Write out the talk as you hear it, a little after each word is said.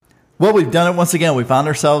Well, we've done it once again. We found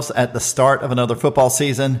ourselves at the start of another football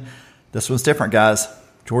season. This one's different, guys.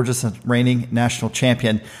 Georgia's the reigning national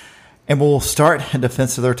champion, and we'll start in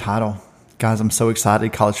defense of their title. Guys, I'm so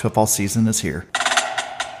excited. College football season is here.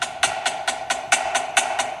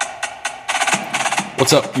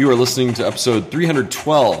 What's up? You are listening to episode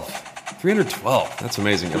 312. 312. That's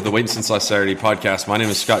amazing. Of the Waiting Since Last Saturday podcast. My name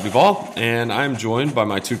is Scott Duvall, and I'm joined by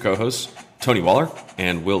my two co-hosts, Tony Waller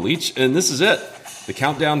and Will Leach. And this is it. The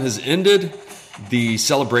countdown has ended. The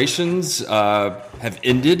celebrations have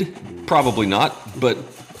ended. Probably not, but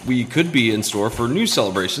we could be in store for new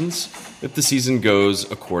celebrations if the season goes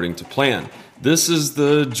according to plan. This is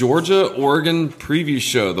the Georgia-Oregon preview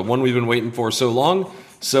show, the one we've been waiting for so long.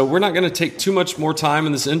 So we're not going to take too much more time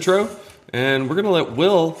in this intro, and we're going to let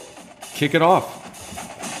Will kick it off.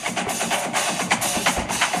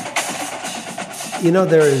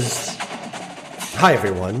 Hi,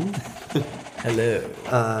 everyone. Hello.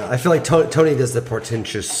 I feel like Tony does the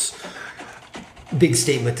portentous big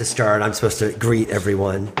statement to start. I'm supposed to greet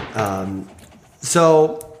everyone.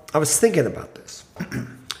 So I was thinking about this.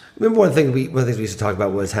 Remember one of the things we used to talk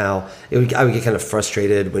about was how I would get kind of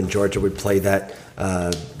frustrated when Georgia would play that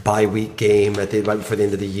bye-week game right before the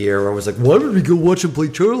end of the year, where I was like, why would we go watch them play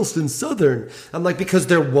Charleston Southern? I'm like, because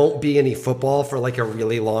there won't be any football for like a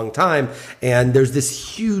really long time, and there's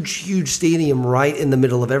this huge stadium right in the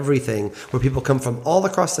middle of everything where people come from all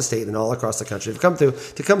across the state and all across the country to come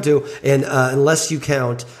to, and unless you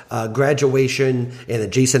count graduation and a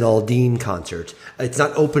Jason Aldean concert, it's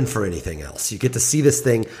not open for anything else. You get to see this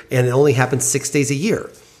thing, and it only happens 6 days a year,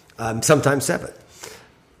 sometimes 7.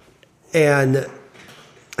 And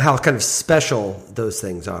how kind of special those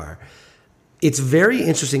things are. It's very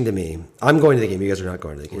interesting to me. I'm going to the game. You guys are not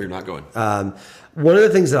going to the game. We're not going. One of the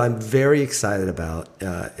things that I'm very excited about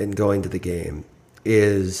in going to the game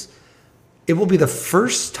is it will be the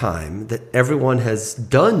first time that everyone has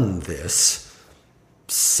done this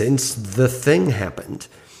since the thing happened.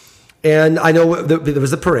 And I know there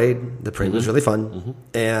was a parade. The parade was really fun,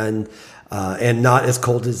 and not as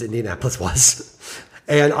cold as Indianapolis was.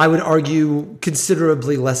 And I would argue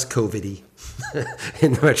considerably less COVID-y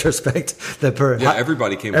in retrospect.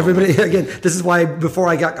 Everybody came. Everybody again. This is why before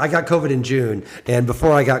I got COVID in June, and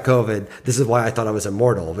before I got COVID, this is why I thought I was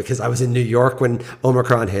immortal, because I was in New York when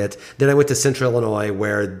Omicron hit. Then I went to Central Illinois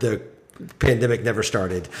where the pandemic never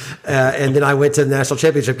started, and then I went to the national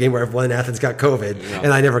championship game where everyone in Athens got COVID,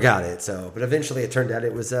 and I never got it. So, but eventually it turned out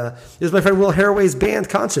it was my friend Will Haraway's band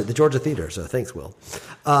concert at the Georgia Theater. So thanks, Will.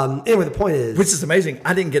 Anyway, the point is, which is amazing.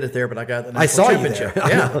 I didn't get it there, but I got the national I saw championship. You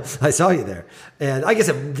there. Yeah, I saw you there, and I guess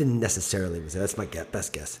it didn't necessarily was there. That's my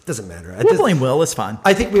best guess. It doesn't matter. We'll blame Will. It's fine.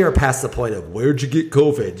 I think we are past the point of where'd you get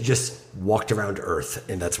COVID? You just walked around Earth,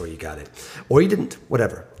 and that's where you got it, or you didn't.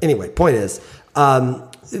 Whatever. Anyway, point is,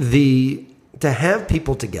 to have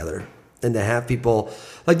people together and to have people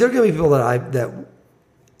like there are going to be people that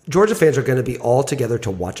Georgia fans are going to be all together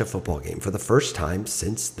to watch a football game for the first time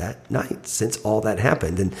since that night, since all that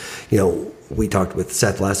happened. And, we talked with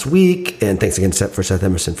Seth last week, and thanks again for Seth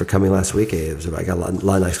Emerson for coming last week. I got a lot of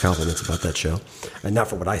nice compliments about that show, and not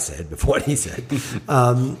for what I said, but for what he said.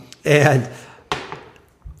 And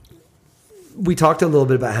we talked a little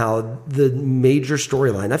bit about how the major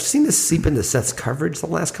storyline. I've seen this seep into Seth's coverage the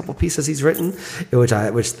last couple of pieces he's written,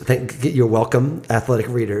 you're welcome, athletic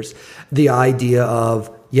readers. The idea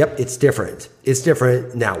of, yep, it's different. It's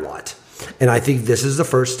different. Now what? And I think this is the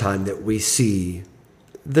first time that we see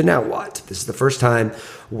the now what. This is the first time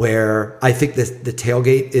where I think the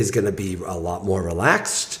tailgate is going to be a lot more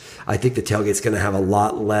relaxed. I think the tailgate's going to have a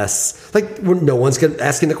lot less, no one's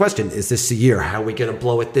asking the question, is this the year? How are we going to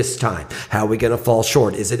blow it this time? How are we going to fall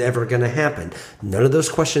short? Is it ever going to happen? None of those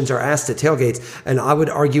questions are asked at tailgates. And I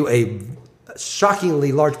would argue a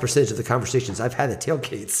shockingly large percentage of the conversations I've had at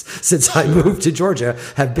tailgates since I moved to Georgia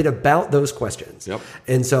have been about those questions. Yep.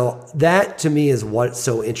 And so that to me is what's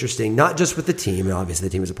so interesting, not just with the team, and obviously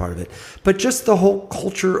the team is a part of it, but just the whole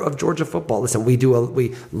culture of Georgia football. Listen, we do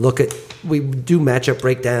matchup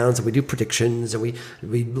breakdowns, and we do predictions, and we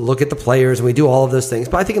look at the players, and we do all of those things.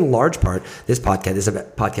 But I think in large part, this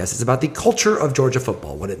podcast is about the culture of Georgia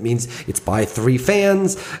football, what it means. It's by 3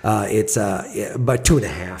 fans. It's by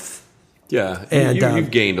 2.5. Yeah, and you've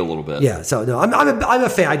gained a little bit. Yeah, so no, I'm a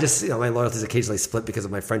fan. I just my loyalty is occasionally split because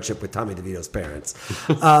of my friendship with Tommy DeVito's parents.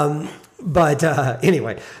 But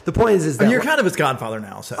anyway, the point is that you're kind of his godfather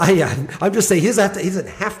now. So I'm just saying he doesn't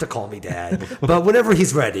have to call me dad, but whenever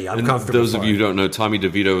he's ready, I'm comfortable. Those of you who don't know, Tommy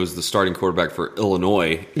DeVito is the starting quarterback for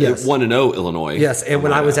Illinois. Yes. 1-0 Illinois. Yes, and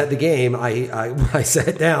when I was at the game, I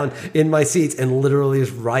sat down in my seats and literally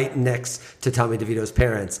was right next to Tommy DeVito's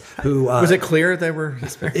parents. Who was it clear they were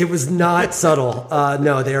his parents? It was not subtle.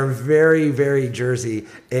 No, they are very, very Jersey,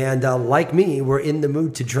 and like me, we're in the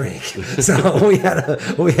mood to drink. So we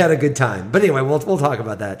had a good time. But anyway, we'll talk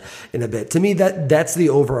about that in a bit. To me, that's the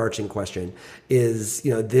overarching question. Is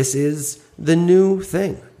this is the new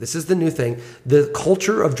thing. This is the new thing. The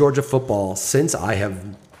culture of Georgia football since I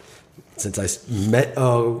met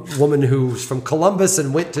a woman who's from Columbus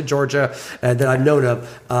and went to Georgia that I've known of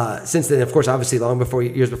since then. Of course, obviously,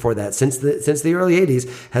 years before that, since the early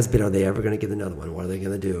 '80s, has been: are they ever going to get another one? What are they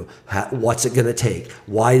going to do? What's it going to take?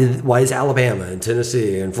 Why is Alabama and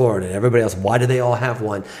Tennessee and Florida and everybody else? Why do they all have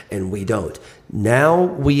one and we don't? Now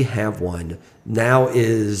we have one. Now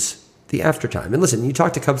is the aftertime. And listen, you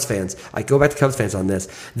talk to Cubs fans. I go back to Cubs fans on this.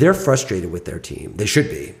 They're frustrated with their team. They should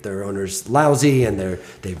be. Their owner's lousy, and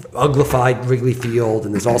they've uglified Wrigley Field,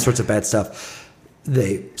 and there's all sorts of bad stuff.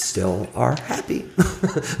 They still are happy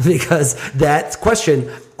because that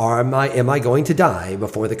question, am I going to die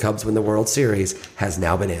before the Cubs win the World Series, has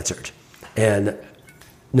now been answered. And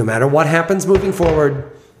no matter what happens moving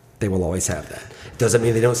forward, they will always have that. Doesn't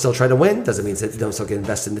mean they don't still try to win. Doesn't mean they don't still get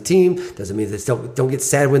invested in the team. Doesn't mean they still don't get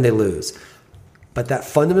sad when they lose. But that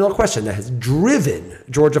fundamental question that has driven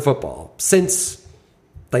Georgia football since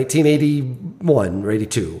 1981 or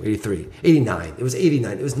 82, 83, 89. It was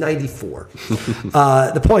 89. It was 94.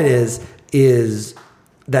 The point is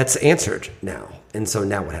that's answered now. And so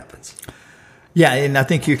now what happens? Yeah, and I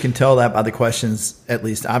think you can tell that by the questions, at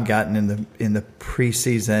least I've gotten in the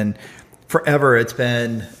preseason. Forever, it's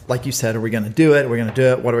been, like you said, are we going to do it? Are we going to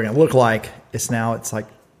do it? What are we going to look like? It's like,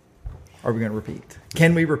 are we going to repeat?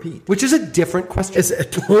 Can we repeat? Which is a different question. It's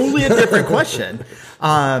totally a different question.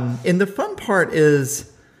 And the fun part is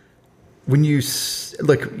when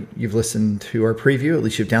look, you've listened to our preview, at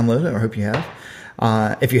least you've downloaded it, I hope you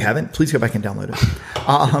have. If you haven't, please go back and download it.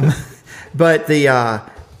 But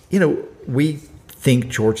we think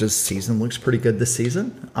Georgia's season looks pretty good this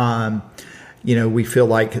season. We feel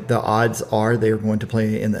like the odds are they're going to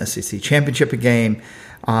play in the SEC championship game.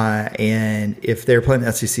 And if they're playing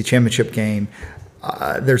the SEC championship game,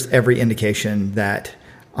 there's every indication that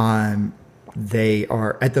they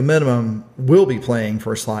are, at the minimum, will be playing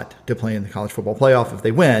for a slot to play in the college football playoff if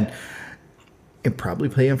they win, and probably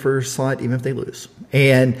playing for a slot even if they lose.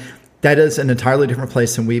 And that is an entirely different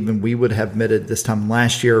place than we would have admitted this time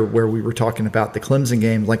last year, where we were talking about the Clemson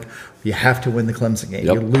game. Like, you have to win the Clemson game.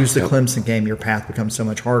 Yep. You lose the Clemson game, your path becomes so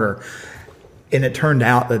much harder. And it turned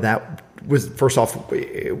out that was, first off,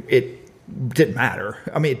 it didn't matter.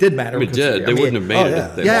 I mean, it did matter. It did. They wouldn't have made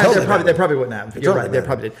it. They probably wouldn't have. You're right. They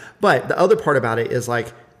probably did. But the other part about it is,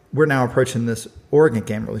 like, we're now approaching this Oregon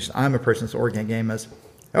game, or at least I'm approaching this Oregon game as,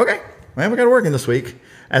 okay, man, we got Oregon this week,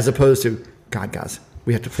 as opposed to, God, guys,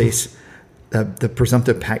 we have to face the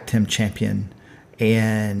presumptive Pac-10 champion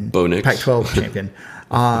and Bo Nix. Pac-12 champion.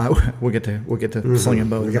 We'll get to slinging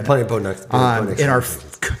Bo. We got plenty of Bo Nix. And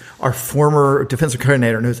our former defensive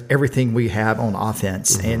coordinator knows everything we have on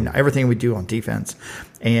offense and everything we do on defense.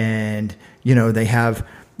 And they have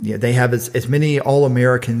as many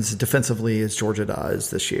All-Americans defensively as Georgia does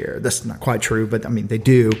this year. That's not quite true, but I mean, they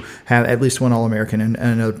do have at least one All-American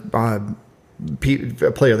and a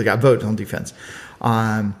player that got voted on defense.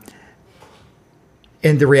 And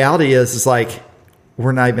the reality is like,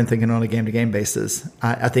 we're not even thinking on a game-to-game basis.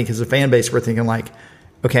 I think as a fan base, we're thinking like,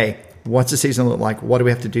 okay, what's the season look like? What do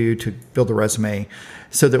we have to do to build a resume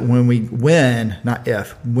so that when we win, not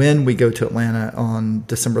if, when we go to Atlanta on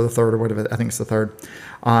December the 3rd or whatever, I think it's the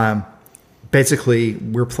 3rd, basically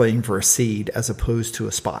we're playing for a seed as opposed to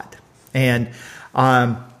a spot. And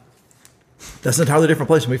that's an entirely different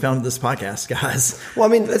place when we found this podcast, guys. Well, I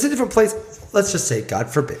mean, it's a different place. Let's just say, God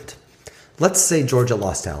forbid, let's say Georgia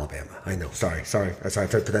lost to Alabama. I know. Sorry. I tried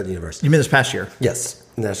to put that in the universe. You mean this past year? Yes.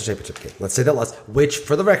 National championship game. Let's say that lost, which,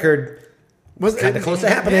 for the record, was kind of close to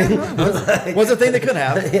happening. Was a thing that could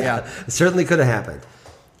have. Yeah. It certainly could have happened.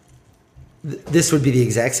 This would be the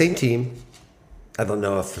exact same team. I don't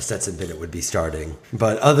know if Stetson Bennett would be starting.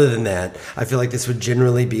 But other than that, I feel like this would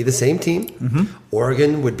generally be the same team. Mm-hmm.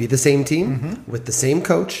 Oregon would be the same team with the same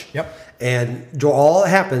coach. Yep. And all that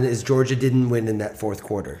happened is Georgia didn't win in that fourth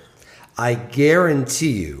quarter. I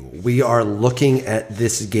guarantee you we are looking at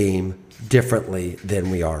this game differently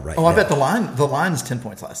than we are right now. I bet the line is 10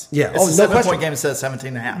 points less. Yeah. It's a 7-point game instead of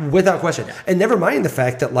 17.5. Without question. Yeah. And never mind the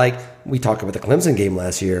fact that, like, we talked about the Clemson game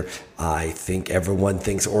last year. I think everyone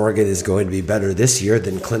thinks Oregon is going to be better this year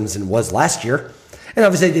than Clemson was last year. And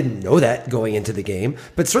obviously, I didn't know that going into the game,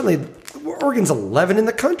 but certainly Oregon's 11 in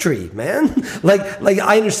the country, man. like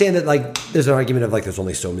I understand that, like, there's an argument of, like, there's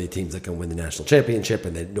only so many teams that can win the national championship,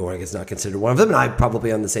 and that Oregon's not considered one of them. And I'm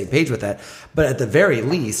probably on the same page with that. But at the very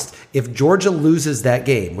least, if Georgia loses that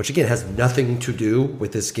game, which again has nothing to do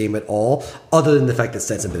with this game at all, other than the fact that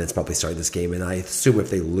Stetson Bennett's probably starting this game, and I assume if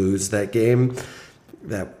they lose that game,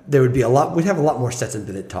 that there would be we'd have a lot more Stetson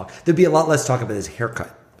Bennett talk. There'd be a lot less talk about his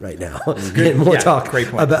haircut right now, and more talk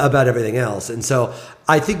about everything else. And so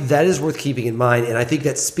I think that is worth keeping in mind, and I think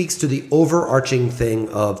that speaks to the overarching thing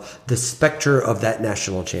of the specter of that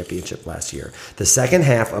national championship last year. The second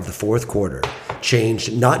half of the fourth quarter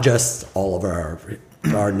changed not just all of our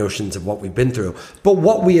notions of what we've been through, but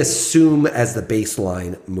what we assume as the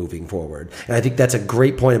baseline moving forward. And I think that's a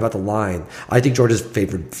great point about the line. I think Georgia's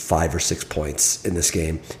favored 5 or 6 points in this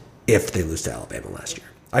game if they lose to Alabama last year.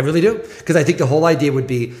 I really do, because I think the whole idea would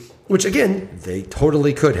be, which again, they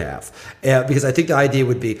totally could have, because I think the idea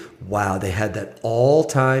would be, wow, they had that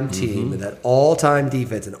all-time team and that all-time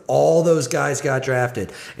defense, and all those guys got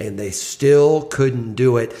drafted, and they still couldn't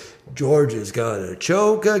do it. Georgia's going to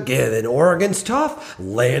choke again, and Oregon's tough.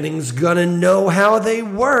 Lanning's going to know how they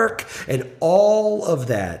work, and all of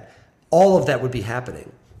that would be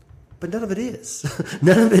happening. But none of it is.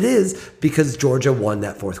 None of it is, because Georgia won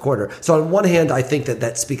that fourth quarter. So on one hand, I think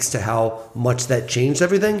that speaks to how much that changed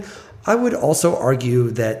everything. I would also argue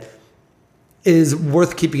that it is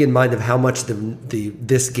worth keeping in mind of how much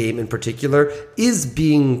this game in particular is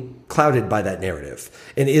being clouded by that narrative.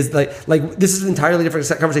 And is like this is an entirely different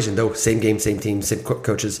conversation, though same game, same team, same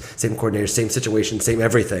coaches, same coordinators, same situation, same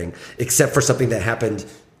everything, except for something that happened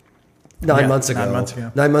 9 months ago.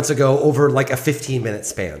 9 months ago over like a 15-minute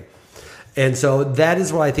span. And so that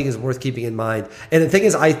is what I think is worth keeping in mind. And the thing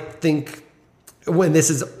is, I think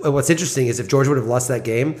what's interesting is if Georgia would have lost that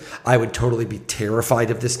game, I would totally be terrified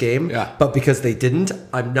of this game. Yeah. But because they didn't,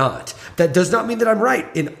 I'm not. That does not mean that I'm right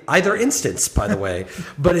in either instance, by the way.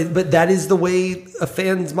 But that is the way a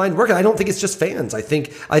fan's mind works. I don't think it's just fans. I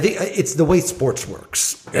think it's the way sports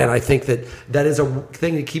works. And I think that is a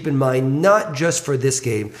thing to keep in mind, not just for this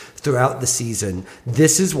game, throughout the season.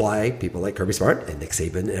 This is why people like Kirby Smart and Nick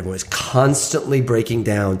Saban and everyone is constantly breaking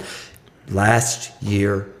down last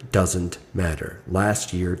year doesn't matter.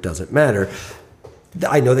 Last year doesn't matter.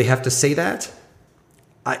 I know they have to say that.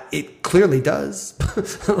 It clearly does.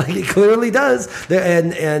 It clearly does.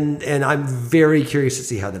 And I'm very curious to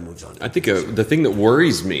see how that moves on. I think the thing that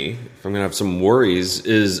worries me, if I'm going to have some worries,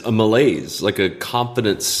 is a malaise, like a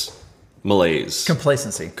confidence malaise.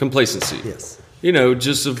 Complacency. Yes.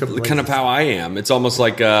 Just kind of how I am. It's almost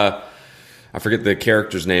like, I forget the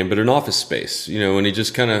character's name, but in Office Space, when he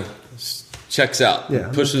just kind of checks out,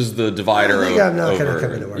 pushes the divider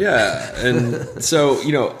over. Yeah, and so,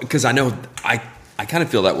 because I know I kind of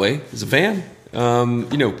feel that way as a fan.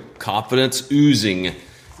 Confidence, oozing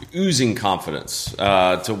confidence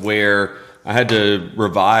to where I had to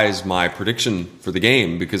revise my prediction for the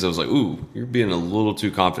game because I was like, ooh, you're being a little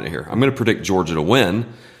too confident here. I'm going to predict Georgia to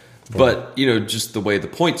win. But, just the way the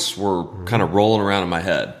points were kind of rolling around in my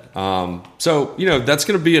head. So, that's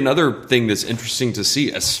going to be another thing that's interesting to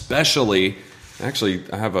see, especially, actually,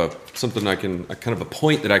 I have a point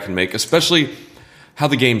that I can make, especially how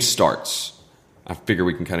the game starts. I figure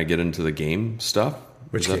we can kind of get into the game stuff.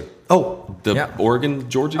 Which game?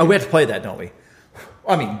 Oregon-Georgia game? Oh, we have to play that, don't we?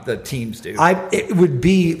 I mean, the teams do. It would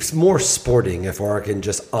be more sporting if Oregon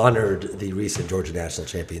just honored the recent Georgia National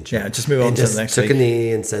Championship. Yeah, just move on to the next took week. A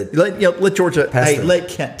knee and said, let Georgia, let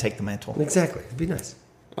Kent take the mantle. Exactly. It'd be nice.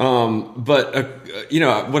 But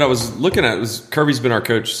what I was looking at was Kirby's been our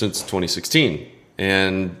coach since 2016,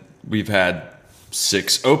 and we've had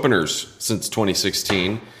 6 openers since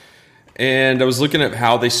 2016. And I was looking at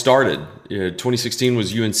how they started. 2016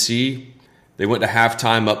 was UNC. They went to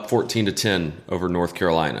halftime up 14-10 over North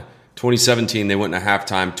Carolina. 2017, they went into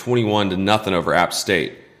halftime 21-0 over App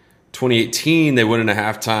State. 2018, they went into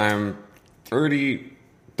halftime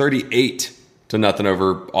 38-0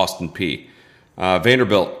 over Austin Peay.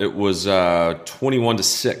 Vanderbilt, it was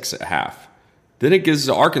 21-6 at half. Then it gets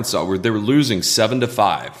to Arkansas, where they were losing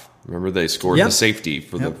 7-5. Remember, they scored the safety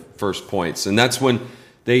for the first points, and that's when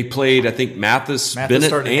they played. I think Mathis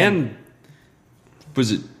Bennett, and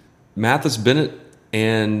was it Mathis Bennett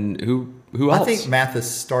and who else? I think Mathis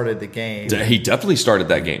started the game. He definitely started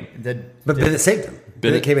that game. But Bennett saved them.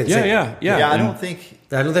 Bennett came in second. Yeah. I And don't think.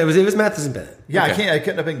 I don't think it was Mathis and Bennett. Yeah, Okay. I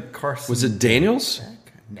couldn't have been Carson. Was it Daniels?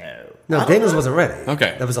 No, Daniels wasn't ready.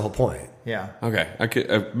 Okay. That was the whole point. Yeah. Okay.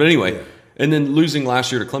 But anyway, and then losing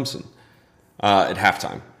last year to Clemson at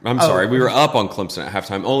halftime. I'm sorry, we were up on Clemson at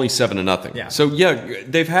halftime, only 7-0. Yeah. So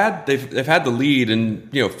they've had the lead in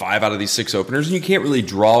 5 out of these 6 openers, and you can't really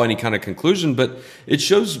draw any kind of conclusion. But it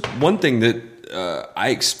shows one thing that I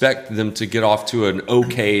expect them to get off to an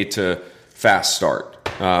okay to fast start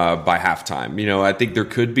by halftime. I think there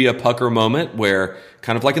could be a pucker moment where,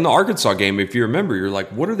 kind of like in the Arkansas game, if you remember, you're like,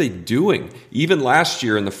 what are they doing? Even last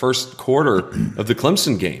year in the first quarter of the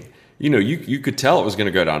Clemson game, you could tell it was going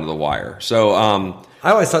to go down to the wire. So I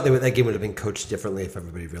always thought that game would have been coached differently if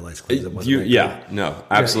everybody realized Clemson wasn't. No,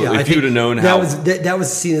 absolutely. I if you would have known how that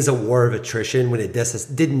was seen as a war of attrition when it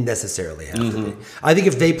didn't necessarily have to be. I think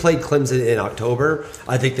if they played Clemson in October,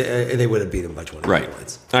 I think that they would have beat them by 20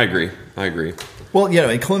 points. I agree. Well,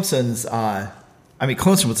 and Clemson's.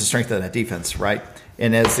 Clemson was the strength of that defense, right?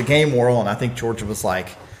 And as the game wore on, I think Georgia was like,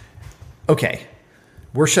 "Okay,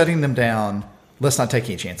 we're shutting them down. Let's not take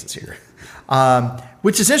any chances here."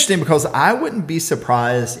 Which is interesting because I wouldn't be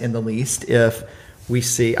surprised in the least if we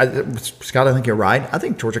see Scott. I think you're right. I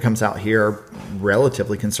think Georgia comes out here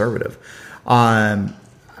relatively conservative. I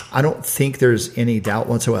don't think there's any doubt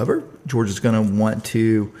whatsoever Georgia's going to want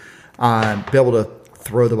to be able to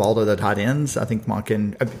throw the ball to the tight ends. I think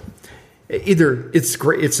Monken. Either it's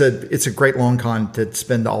great. It's a great long con to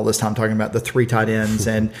spend all this time talking about the 3 tight ends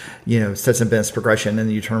and Stetson Bennett's progression, and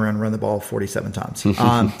then you turn around and run the ball 47 times.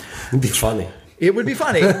 It'd be funny. It would be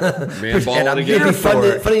funny. Man ball And again. It'd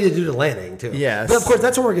be funny to do to Lanning too. Yes. But of course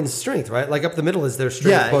that's Oregon's strength, right? Like up the middle is their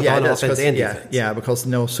strength, both on offense and defense. Yeah, because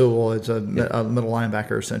Noah Sewell is a middle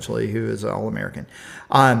linebacker essentially who is All-American.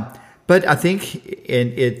 But I think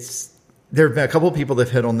there have been a couple of people that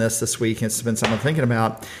have hit on this week, and it's been something I'm thinking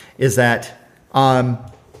about, is that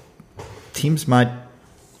teams might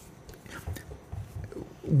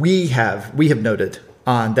we have noted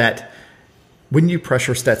that when you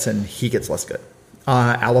pressure Stetson, he gets less good.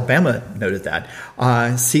 Alabama noted that.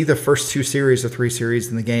 See the first 2 series or 3 series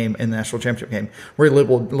in the game, in the national championship game, where he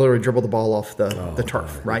literally dribbled the ball off the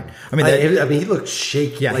turf, right? He looked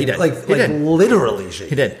shaky. Yeah, he did. Like literally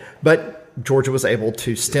shaky. He did. But Georgia was able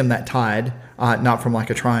to stem that tide, not from like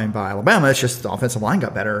a trying by Alabama. It's just the offensive line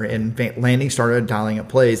got better, and Lanning started dialing up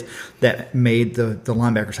plays that made the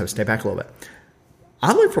linebackers have to stay back a little bit.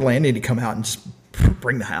 I look for Lanning to come out and just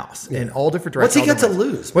bring the house in all different directions. What's he got to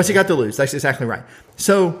lose? What's he got to lose? That's exactly right.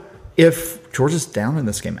 So if Georgia's down in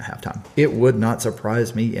this game at halftime, it would not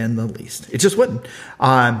surprise me in the least. It just wouldn't.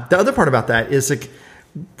 The other part about that is like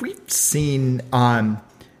we've seen, and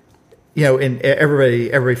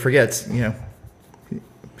everybody forgets,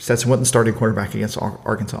 Stetson wasn't starting quarterback against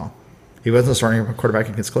Arkansas. He wasn't starting quarterback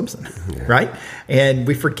against Clemson, right? And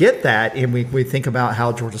we forget that, and we think about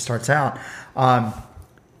how Georgia starts out.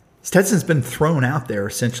 Stetson's been thrown out there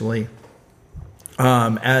essentially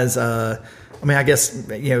as I guess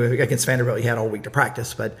against Vanderbilt he had all week to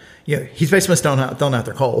practice, but he's basically thrown out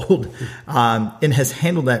there cold, and has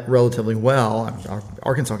handled that relatively well. Our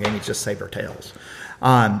Arkansas game, he just saved our tails.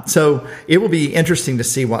 So it will be interesting to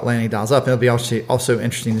see what Lanning dials up. It'll be also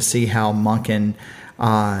interesting to see how Monken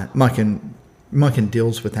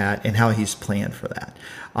deals with that and how he's planned for that.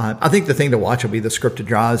 I think the thing to watch will be the scripted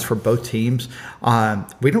drives for both teams.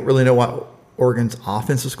 We don't really know what Oregon's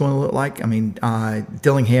offense is going to look like.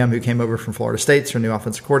 Dillingham, who came over from Florida State, is their new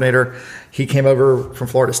offensive coordinator. He came over from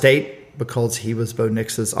Florida State because he was Bo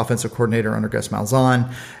Nix's offensive coordinator under Gus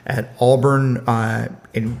Malzahn at Auburn,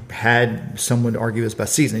 and had, some would argue, his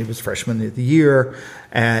best season. He was freshman of the year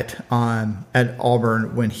at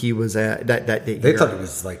Auburn when he was at that year. They thought he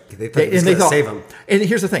was going to save him. And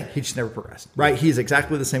here's the thing: he just never progressed. Right? He's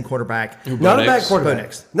exactly the same quarterback. Not a bad quarterback. Bo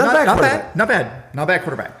Nix. Not bad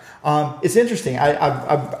quarterback. It's interesting.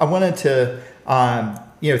 I wanted to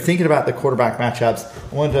thinking about the quarterback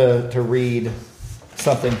matchups. I wanted to read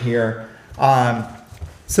something here.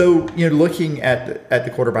 Looking at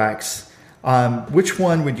the quarterbacks, which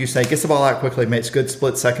one would you say gets the ball out quickly, makes good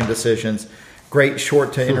split-second decisions, great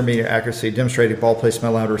short to intermediate accuracy, demonstrated ball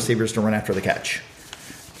placement, allowed receivers to run after the catch?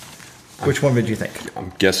 Which one would you think?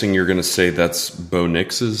 I'm guessing you're going to say that's Bo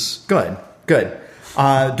Nix's. Good.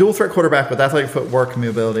 Dual threat quarterback with athletic footwork and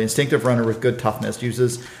mobility, instinctive runner with good toughness,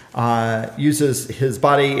 uses his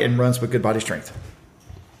body and runs with good body strength.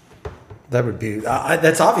 That would be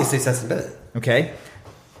that's obviously Stetson Bennett. Okay,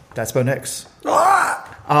 that's Bo Nix. Too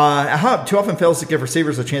often fails to give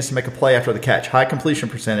receivers a chance to make a play after the catch. High completion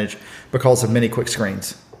percentage because of many quick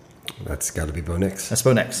screens. That's got to be Bo Nix. That's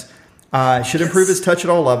Bo Nix. Should improve his touch at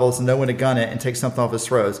all levels and know when to gun it and take something off his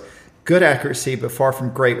throws. Good accuracy, but far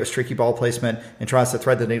from great with streaky ball placement and tries to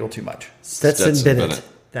thread the needle too much. Stetson Bennett.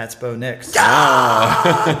 That's Bo Nix.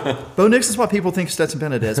 Bo Nix is what people think Stetson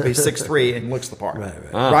Bennett is, but he's 6'3" and looks the part.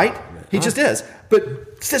 Right? He just is.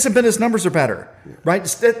 But Stetson Bennett's numbers are better. Right?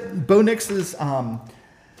 Bo Nix's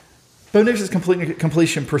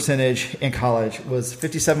completion percentage in college was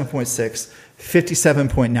 57.6,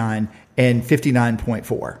 57.9, and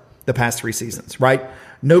 59.4 the past 3 seasons, right?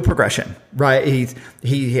 No progression, right? He's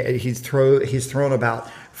thrown about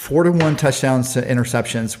 4-to-1 touchdowns to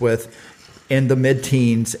interceptions with in the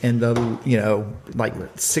mid-teens and the like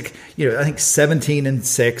 6, I think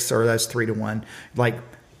 17-6, or that's 3-to-1, like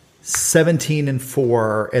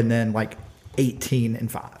 17-4, and then like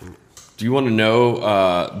 18-5. Do you want to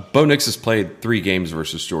know? Bo Nix has played 3 games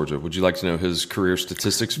versus Georgia. Would you like to know his career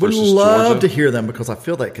statistics versus Georgia? Would love to hear them because I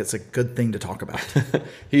feel like it's a good thing to talk about.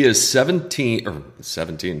 He is 17. I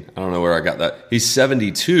don't know where I got that. He's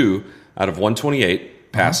 72 out of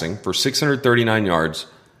 128 passing for 639 yards,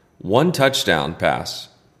 1 touchdown pass,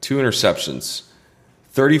 2 interceptions,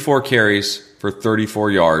 34 carries for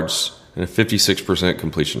 34 yards, and a 56%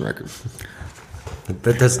 completion record.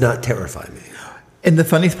 That does not terrify me. And the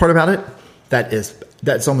funniest part about it,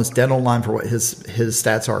 that's almost dead on line for what his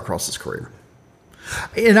stats are across his career.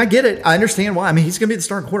 And I get it. I understand why. I mean, he's going to be the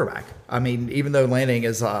starting quarterback. I mean, even though Lanning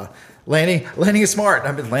is smart.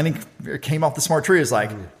 I mean, Lanning came off the smart tree. Is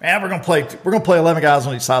like, man, we're going to play 11 guys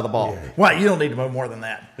on each side of the ball. Yeah. Well, you don't need to know more than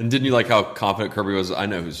that. And didn't you like how confident Kirby was? I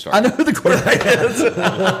know who's starting. I know who the quarterback is.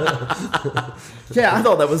 Yeah, I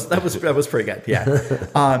thought that was pretty good.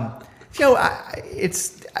 Yeah.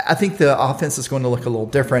 I think the offense is going to look a little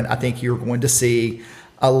different. I think you're going to see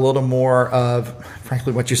a little more of,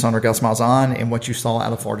 frankly, what you saw under Gus Malzahn and what you saw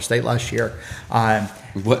out of Florida State last year.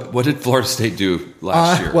 What did Florida State do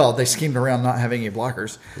last year? Well, they schemed around not having any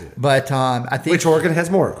blockers, but I think which Oregon has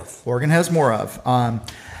more of.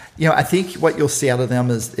 I think what you'll see out of them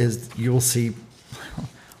is you will see.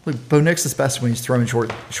 Look, Bo Nix is best when he's throwing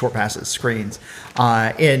short passes, screens,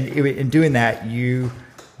 and in doing that, you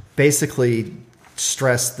basically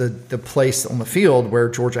stress the place on the field where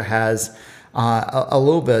Georgia has a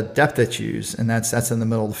little bit of depth at use, and that's in the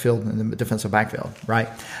middle of the field in the defensive backfield, right?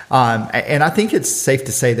 And I think it's safe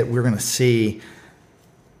to say that we're going to see.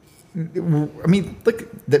 I mean,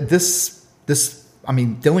 look, this. I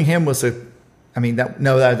mean, Dillingham was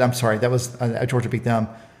I'm sorry, that was Georgia beat them.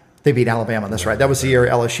 They beat Alabama. That's right. That was the year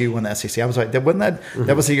LSU won the SEC. I was right. That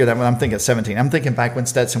was the year that when I'm thinking 17. I'm thinking back when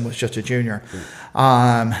Stetson was just a junior.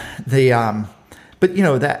 But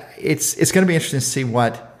that it's going to be interesting to see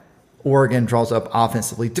what Oregon draws up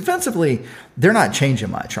offensively. Defensively, they're not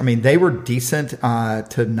changing much. I mean, they were decent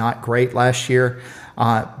to not great last year,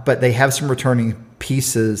 but they have some returning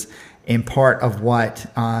pieces. And part of why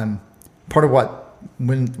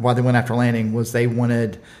they went after Lanning was they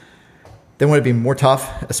wanted to be more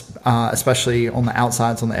tough, especially on the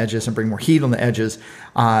outsides, on the edges, and bring more heat on the edges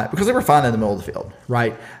because they were fine in the middle of the field,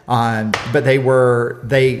 right? But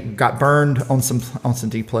they got burned on some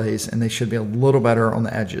deep plays, and they should be a little better on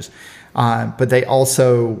the edges. But they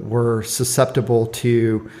also were susceptible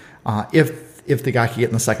to if the guy could get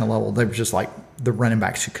in the second level, they were just like the running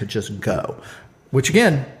backs who could just go, which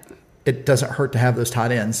again, it doesn't hurt to have those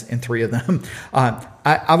tight ends in 3 of them.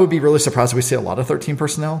 I would be really surprised if we see a lot of 13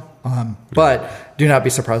 personnel, but do not be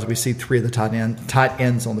surprised if we see 3 of the tight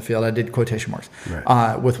ends on the field. I did quotation marks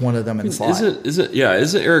with one of them in the slot.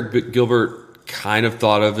 Isn't Eric Gilbert kind of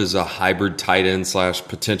thought of as a hybrid tight end /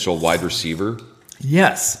 potential wide receiver?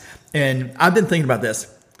 Yes, and I've been thinking about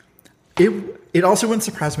this. It also wouldn't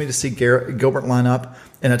surprise me to see Gilbert line up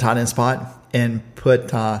in a tight end spot and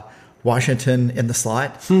put Washington in the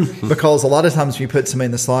slot because a lot of times when you put somebody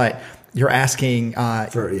in the slot, you're asking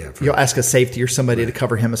you'll ask a safety or somebody to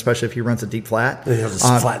cover him, especially if he runs a deep flat. And he'll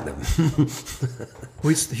just flatten him.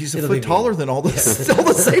 He's a foot taller than all the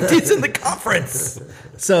safeties in the conference.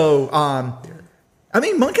 So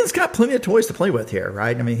Monken's got plenty of toys to play with here,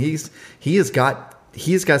 right? I mean, he has got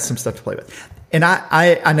some stuff to play with. And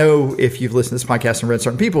I know if you've listened to this podcast and read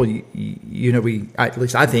certain people, you know at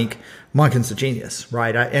least I think Monken's a genius,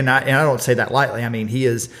 right? And I don't say that lightly. I mean, he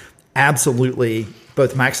is absolutely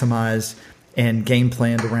both maximized and game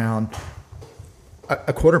planned around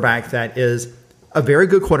a quarterback that is a very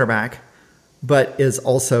good quarterback, but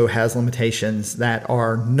also has limitations that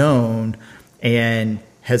are known and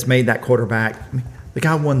has made that quarterback. The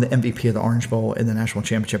guy won the MVP of the Orange Bowl in the national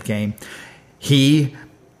championship game. He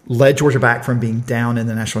led Georgia back from being down in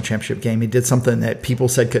the national championship game. He did something that people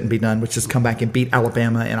said couldn't be done, which is come back and beat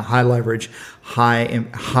Alabama in a high leverage,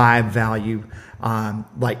 high value,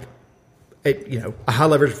 like a high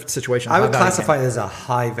leverage situation. I would classify it as a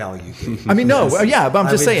high value game. I mean, no, yeah, but I'm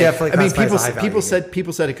just saying. Definitely I mean,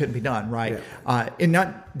 people said it couldn't be done, right? Yeah. And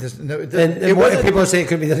not there's no. And people are saying it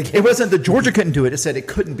couldn't be done again. It wasn't that Georgia couldn't do it. It said it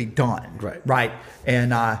couldn't be done. Right.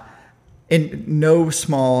 And in no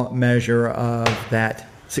small measure of that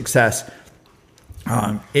success,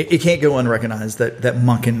 it can't go unrecognized that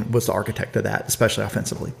Monken was the architect of that, especially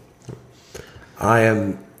offensively. I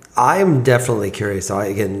am definitely curious. So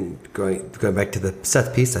again, going back to the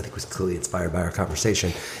Seth piece, I think was clearly inspired by our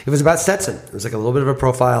conversation. It was about Stetson. It was like a little bit of a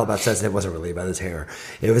profile about Stetson. It wasn't really about his hair.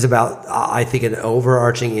 It was about, I think, an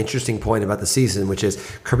overarching, interesting point about the season, which is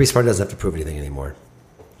Kirby Smart doesn't have to prove anything anymore.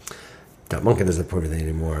 Don Monken doesn't have to prove anything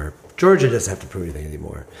anymore. Georgia doesn't have to prove anything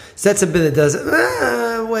anymore. Stetson Bennett does.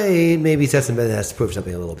 Wait, maybe Stetson Bennett has to prove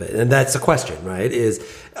something a little bit, and that's the question, right? Is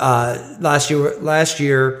last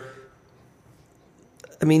year.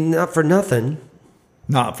 I mean, not for nothing,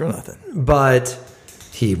 but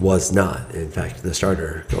he was not, in fact, the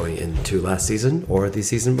starter going into last season or the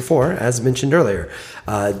season before, as mentioned earlier.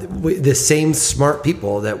 The same smart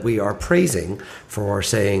people that we are praising for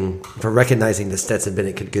recognizing that Stetson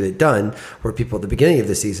Bennett could get it done were people at the beginning of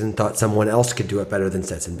the season thought someone else could do it better than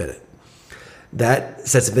Stetson Bennett. That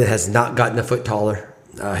Stetson Bennett has not gotten a foot taller.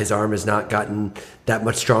 His arm has not gotten that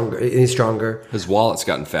much any stronger. His wallet's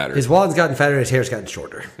gotten fatter. His wallet's gotten fatter, and his hair's gotten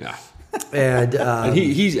shorter. Yeah. And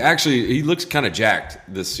he looks kind of jacked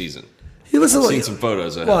this season. I've seen some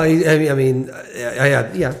photos of him. Well,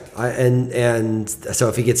 and so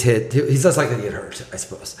if he gets hit, he's less likely to get hurt, I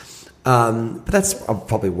suppose. But that's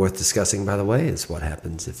probably worth discussing, by the way, is what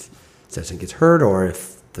happens if Stetson gets hurt or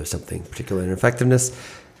if there's something particular in effectiveness.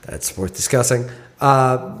 That's worth discussing.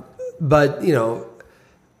 But,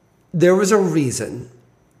 there was a reason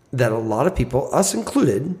that a lot of people, us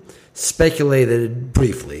included, speculated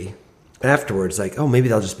briefly afterwards, like, oh, maybe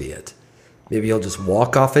that'll just be it. Maybe he'll just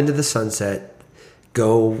walk off into the sunset,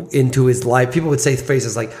 go into his life. People would say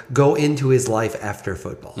phrases like, go into his life after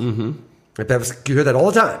football. Mm-hmm. You hear that all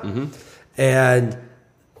the time. Mm-hmm. And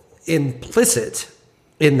implicit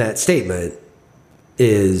in that statement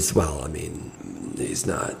is, he's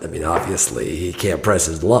not. Obviously, he can't press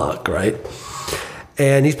his luck, right?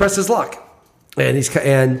 And he's pressed his luck.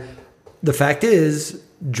 And the fact is,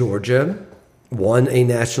 Georgia won a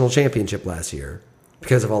national championship last year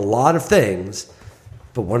because of a lot of things.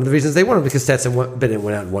 But one of the reasons they won it because Stetson Bennett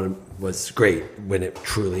went out and won was great when it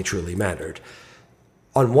truly, truly mattered.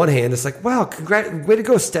 On one hand, it's like, wow, way to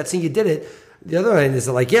go, Stetson, you did it. The other hand is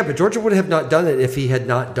like, yeah, but Georgia would have not done it if he had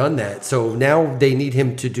not done that. So now they need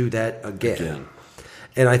him to do that again.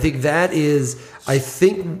 And I think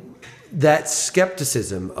that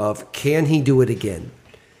skepticism of, can he do it again?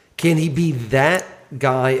 Can he be that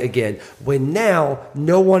guy again? When now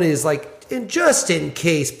no one is like, just in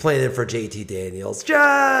case, planning for JT Daniels,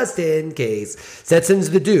 just in case. Stetson's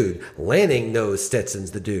the dude. Lanning knows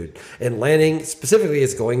Stetson's the dude. And Lanning specifically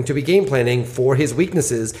is going to be game planning for his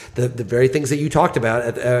weaknesses, the very things that you talked about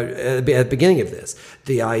at the beginning of this.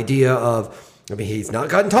 The idea of, he's not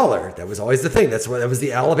gotten taller. That was always the thing. That was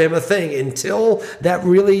the Alabama thing until that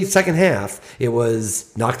really second half. It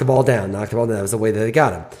was knock the ball down. That was the way that they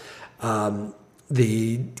got him.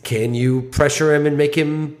 Can you pressure him and make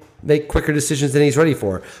him make quicker decisions than he's ready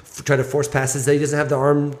for? Try to force passes that he doesn't have the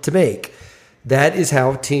arm to make. That is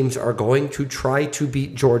how teams are going to try to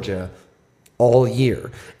beat Georgia all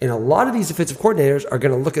year. And a lot of these defensive coordinators are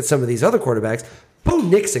going to look at some of these other quarterbacks, Bo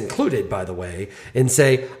Nix included, by the way, and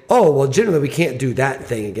say, oh, well, generally we can't do that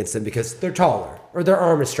thing against them because they're taller or their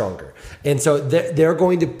arm is stronger. And so they're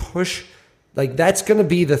going to push, that's going to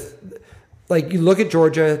be you look at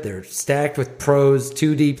Georgia, they're stacked with pros,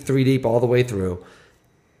 2 deep, 3 deep, all the way through.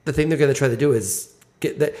 The thing they're going to try to do is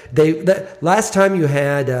get that. Last time you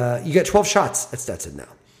had, you got 12 shots at Stetson now.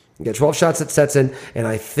 You got 12 shots at Stetson, and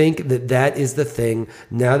I think that is the thing.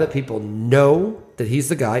 Now that people know that he's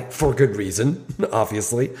the guy, for good reason,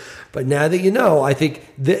 obviously, but now that you know, I think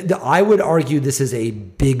I would argue this is a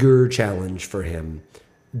bigger challenge for him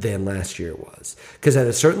than last year was. Because at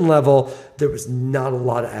a certain level, there was not a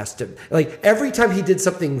lot asked of him. Every time he did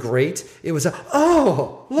something great, it was look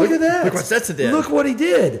at that. Look what Stetson did. Look what he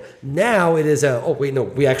did. Now it is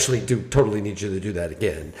we actually do totally need you to do that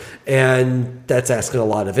again. And that's asking a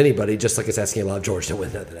lot of anybody, just like it's asking a lot of Georgia to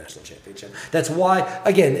win the national championship. That's why,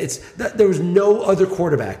 again, there was no other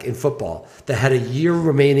quarterback in football that had a year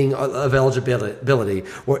remaining of eligibility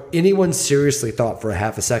where anyone seriously thought for a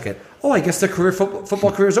half a second, I guess their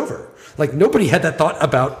football career is over. Nobody had that thought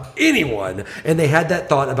about anyone, and they had that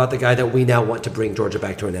thought about the guy that we now want to bring Georgia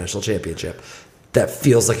back to a national championship. That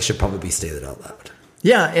feels like it should probably be stated out loud.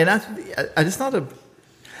 Yeah, and I just thought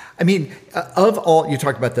I mean, of all, you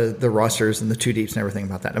talked about the rosters and the two deeps and everything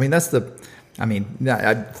about that. I mean, this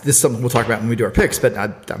is something we'll talk about when we do our picks, but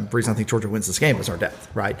the reason I think Georgia wins this game is our depth,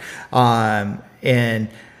 right? And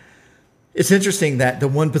it's interesting that the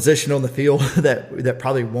one position on the field that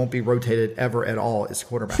probably won't be rotated ever at all is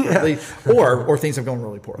quarterback, or things have gone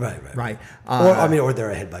really poor, right? Or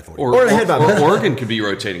they're ahead by 40. Or Oregon could be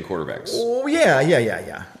rotating quarterbacks. Oh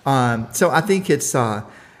yeah. So I think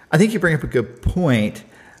I think you bring up a good point,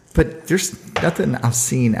 but there's nothing I've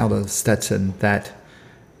seen out of Stetson that,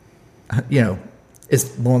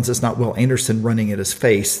 as long as it's not Will Anderson running at his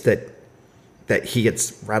face, that he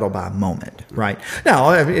gets rattled by a moment, right?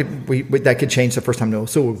 Now, that could change the first time Noah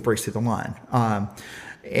Sewell breaks through the line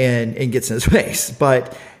and gets in his face.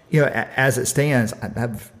 But, as it stands, I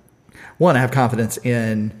have confidence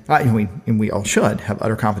in, and we all should have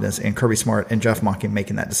utter confidence in Kirby Smart and Jeff Monken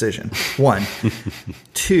making that decision. One.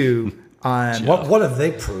 Two, what have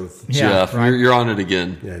they proved? Jeff, right? You're on it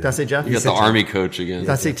again. Yeah, did I say Jeff? You got the Army coach again. Did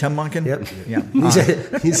I say Tim Monken? Yep. Yeah.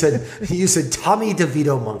 You said Tommy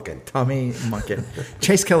DeVito Monken. Tommy Monken.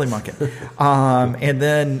 Chase Kelly Monken. And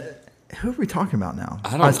then who are we talking about now?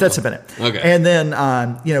 I don't know. Stetson Bennett. Okay. And then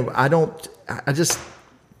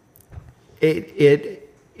it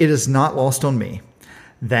is not lost on me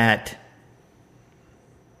that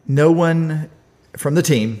no one from the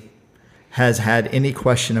team has had any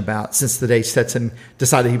question about, since the day Stetson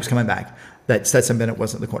decided he was coming back, that Stetson Bennett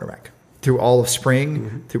wasn't the quarterback. Through all of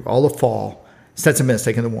spring, through all of fall, Stetson Bennett's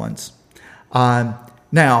taking the ones.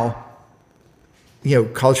 Now,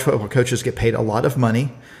 college football coaches get paid a lot of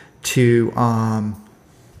money to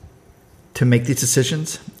make these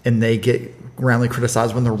decisions, and they get roundly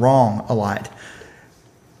criticized when they're wrong a lot.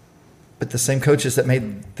 But the same coaches that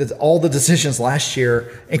made all the decisions last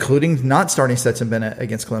year, including not starting Stetson Bennett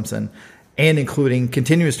against Clemson, and including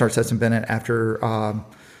continuing to start Stetson Bennett after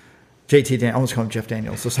JT Daniels, I almost call him Jeff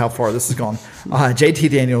Daniels. That's how far this has gone. JT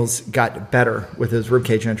Daniels got better with his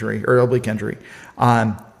ribcage injury or oblique injury.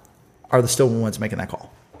 Are the still ones making that call?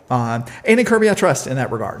 And in Kirby, I trust in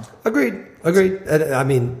that regard. Agreed. I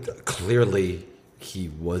mean, clearly he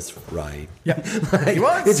was right. Yeah, he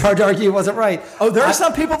was. It's hard to argue he wasn't right. Oh, there are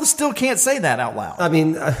some people that still can't say that out loud. I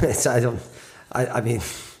mean, I don't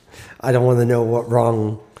want to know what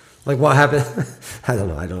wrong. Like what happened? I don't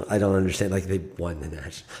know. I don't understand. Like they won the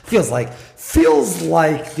national. Feels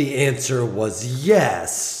like the answer was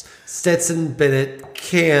yes. Stetson Bennett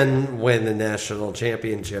can win the national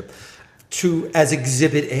championship. As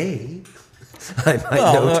Exhibit A. I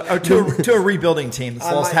might note. To a rebuilding team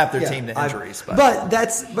that's lost half their team to injuries. But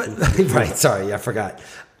right. Sorry, I forgot.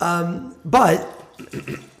 But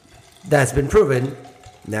that's been proven.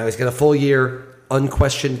 Now he's got a full year.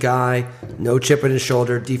 Unquestioned guy, no chip on his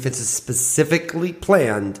shoulder. Defense is specifically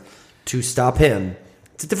planned to stop him.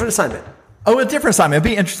 It's a different assignment. Oh, a different assignment.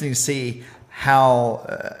 It'd be interesting to see how.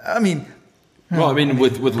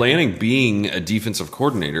 With Lanning being a defensive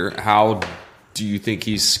coordinator, how do you think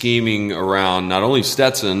he's scheming around not only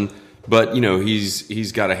Stetson, but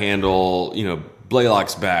he's got to handle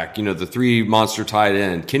Blaylock's back. The three monster tight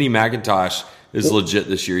end. Kenny McIntosh is legit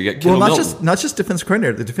this year. You got Kendall Milton. Not just defensive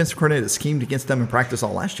coordinator. The defensive coordinator that schemed against them in practice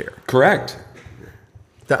all last year. Correct.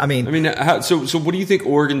 So what do you think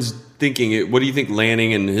Oregon's thinking? What do you think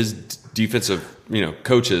Lanning and his defensive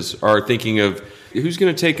coaches are thinking of? Who's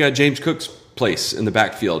going to take James Cook's place in the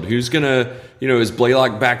backfield? Who's going to is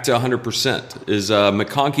Blaylock back to 100%? Is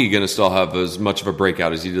McConkey going to still have as much of a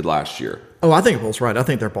breakout as he did last year? Oh, I think Will's right. I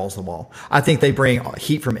think they're balls to the wall. I think they bring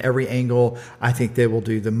heat from every angle. I think they will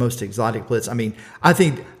do the most exotic blitz. I mean, I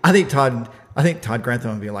think Todd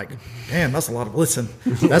Grantham would be like, "Man, that's a lot of blitzing."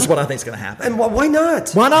 That's what I think is going to happen. And why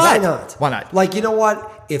not? Why not? Like, you know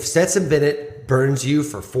what? If Stetson Bennett burns you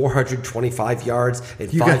for 425 yards and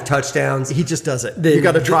 5 touchdowns, he just does it. You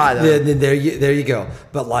got to try that. Then there you go.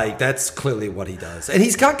 But that's clearly what he does, and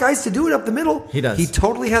he's got guys to do it up the middle. He does. He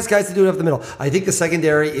totally has guys to do it up the middle. I think the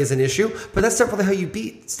secondary is an issue, but that's not really how you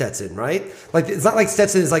beat Stetson, right? Like it's not like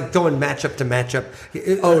Stetson is like going matchup to matchup.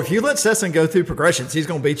 If you let Stetson go through progressions, he's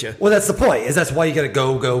going to beat you. Well, that's the point. That's why you got to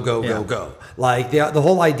go. Like the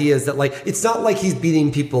whole idea is that it's not like he's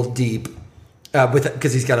beating people deep.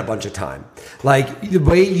 Because he's got a bunch of time. Like the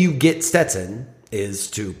way you get Stetson is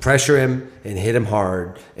to pressure him and hit him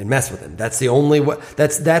hard and mess with him. That's the only way.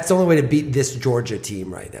 That's the only way to beat this Georgia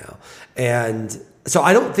team right now. And so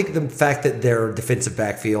I don't think the fact that their defensive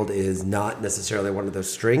backfield is not necessarily one of those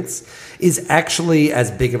strengths is actually as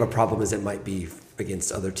big of a problem as it might be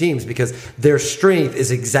against other teams because their strength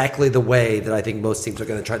is exactly the way that I think most teams are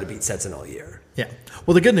going to try to beat Stetson all year. Yeah.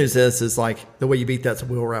 Well, the good news is like the way you beat that's a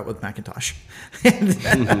wheel route with McIntosh.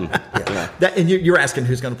 And you're asking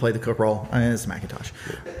who's going to play the Cook role. I mean, it's McIntosh.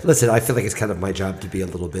 Listen, I feel like it's kind of my job to be a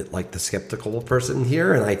little bit like the skeptical person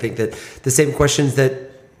here. And I think that the same questions that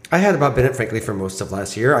I had about Bennett, frankly, for most of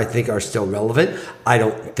last year, I think are still relevant. I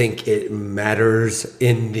don't think it matters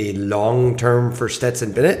in the long term for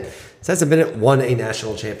Stetson Bennett. Stetson Bennett won a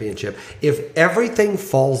national championship. If everything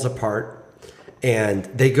falls apart and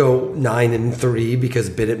they go 9-3 because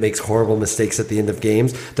Bennett makes horrible mistakes at the end of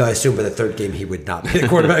games, though I assume by the third game he would not be the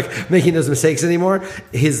quarterback making those mistakes anymore,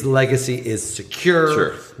 his legacy is secure.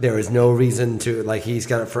 Sure. There is no reason to, like, he's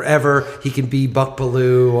got it forever. He can be Buck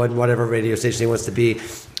Bellew on whatever radio station he wants to be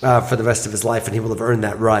for the rest of his life, and he will have earned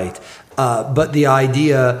that right. But the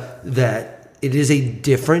idea that it is a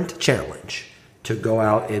different challenge to go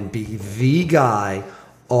out and be the guy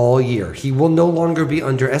all year. He will no longer be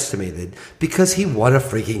underestimated because he won a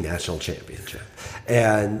freaking national championship.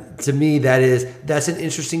 And to me, that's an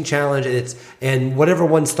interesting challenge. And whatever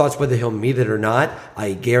one's thoughts, whether he'll meet it or not,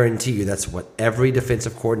 I guarantee you that's what every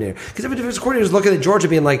defensive coordinator, because every defensive coordinator is looking at Georgia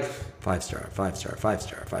being like, 5-star, 5-star,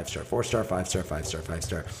 5-star, 5-star, 4-star, 5-star, 5-star,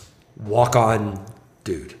 5-star. Walk on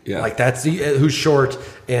dude. Yeah. Like that's who's short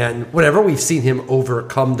and whatever. We've seen him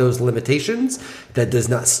overcome those limitations. That does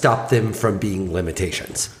not stop them from being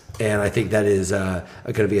limitations. And I think that is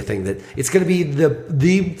going to be a thing that it's going to be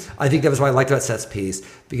the. I think that was why I liked about Seth's piece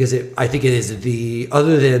because I think it is the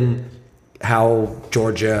other than how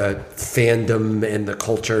Georgia fandom and the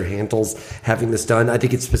culture handles having this done. I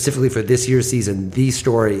think it's specifically for this year's season. The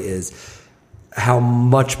story is how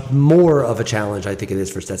much more of a challenge I think it is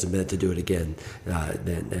for Stetson Bennett to do it again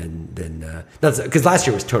than because last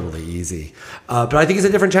year was totally easy. But I think it's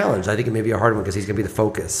a different challenge. I think it may be a hard one because he's going to be the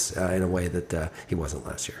focus in a way that he wasn't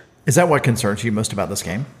last year. Is that what concerns you most about this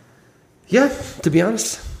game? Yeah, to be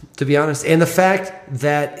honest, and the fact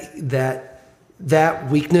that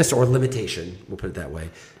weakness or limitation, we'll put it that way,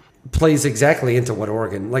 plays exactly into what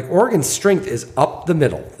Oregon's strength is up the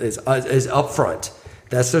middle, is up front.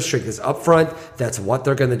 That's their strength, is up front. That's what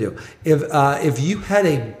they're going to do. If you had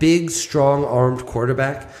a big, strong-armed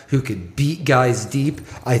quarterback who could beat guys deep,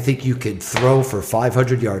 I think you could throw for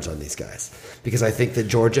 500 yards on these guys. Because I think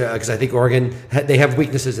that I think Oregon, they have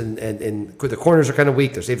weaknesses, and the corners are kind of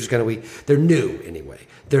weak, their safeties are kind of weak. They're new anyway.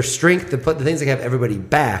 Their strength, the things that have everybody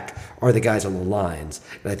back are the guys on the lines.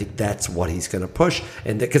 And I think that's what he's going to push.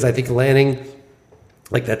 And because I think Lanning,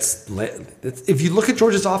 like that's if you look at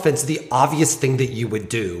Georgia's offense, the obvious thing that you would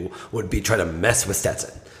do would be try to mess with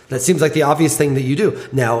Stetson. That seems like the obvious thing that you do.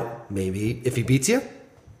 Now, maybe if he beats you,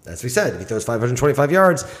 as we said, if he throws 525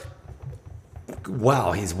 yards,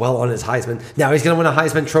 wow, he's well on his Heisman. Now he's going to win a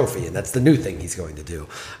Heisman Trophy, and that's the new thing he's going to do.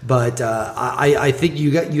 But I think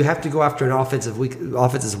you have to go after an offensive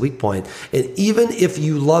weak point. And even if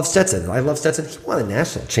you love Stetson, and I love Stetson, he won a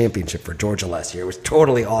national championship for Georgia last year. It was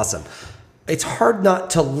totally awesome. It's hard not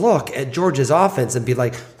to look at Georgia's offense and be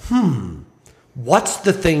like, what's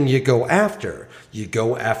the thing you go after? You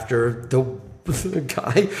go after the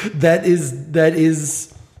guy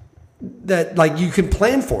that like you can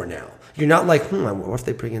plan for now. You're not like, what if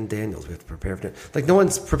they bring in Daniels? We have to prepare for that. Like, no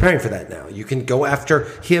one's preparing for that now. You can go after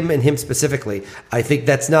him and him specifically. I think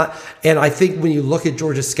that's not, and I think when you look at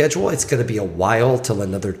Georgia's schedule, it's going to be a while till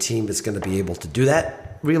another team is going to be able to do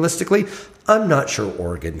that realistically. I'm not sure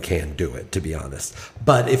Oregon can do it, to be honest.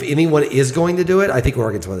 But if anyone is going to do it, I think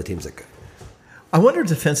Oregon's one of the teams that could. I wonder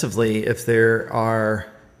defensively if there are.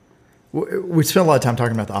 We spent a lot of time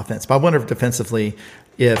talking about the offense, but I wonder if defensively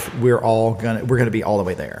if we're going to be all the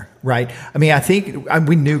way there, right? I mean, I think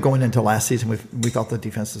we knew going into last season we thought the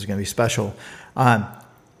defense was going to be special, and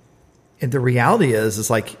the reality is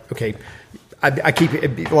like, okay, I keep a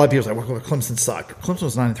lot of people say, well, Clemson sucked. Clemson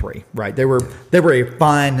was 9-3, right? They were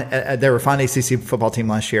a fine ACC football team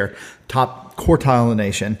last year, top quartile in the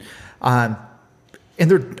nation, and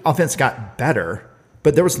their offense got better,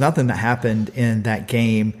 but there was nothing that happened in that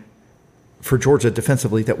game for Georgia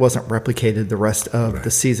defensively that wasn't replicated the rest of the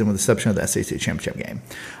season, with the exception of the SEC championship game.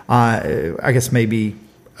 I guess maybe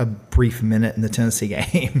a brief minute in the Tennessee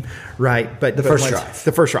game, right? But the first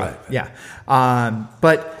drive, right. Yeah.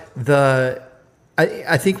 But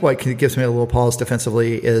I think what gives me a little pause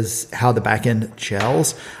defensively is how the back end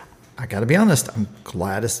gels. I got to be honest. I'm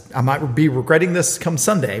glad I might be regretting this come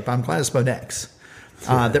Sunday, but I'm glad it's Bo Nix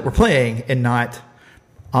that we're playing and not,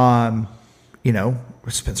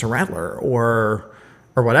 Spencer Rattler or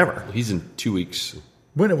whatever. He's in 2 weeks.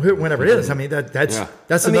 whenever it is. I mean,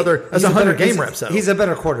 that's another 100 game reps. So. He's a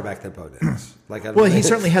better quarterback than Bo Nix. Well, he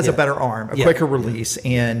certainly has a better arm, a quicker release,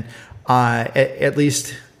 and at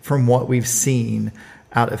least from what we've seen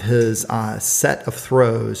out of his set of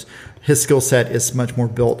throws, his skill set is much more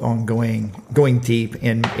built on going deep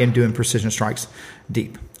and doing precision strikes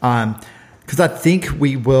deep. Because I think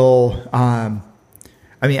we will.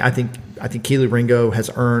 I think Kelee Ringo has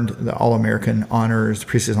earned the All-American honors,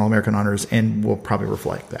 preseason All-American honors, and will probably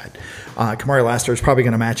reflect that. Kamari Lassiter is probably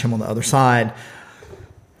going to match him on the other side,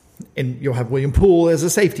 and you'll have William Poole as a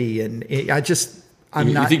safety. And you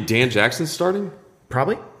think Dan Jackson's starting?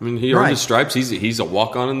 Probably. I mean, he earned his stripes. He's a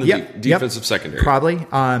walk-on in the defensive secondary. Probably.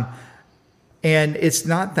 And it's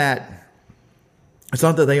not that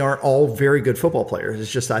they aren't all very good football players.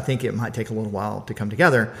 It's just I think it might take a little while to come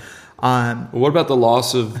together. What about the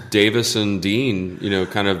loss of Davis and Dean,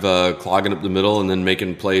 kind of clogging up the middle and then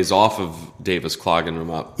making plays off of Davis clogging them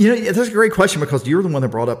up? That's a great question because you were the one that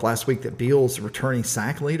brought up last week that Beal's returning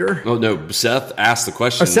sack leader. Oh, no, Seth asked the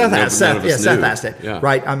question. Seth asked it. Yeah.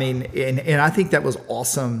 Right. I mean, and I think that was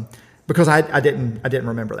awesome because I didn't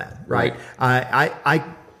remember that. Right. I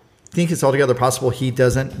think it's altogether possible he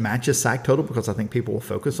doesn't match his sack total because I think people will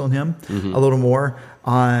focus on him a little more.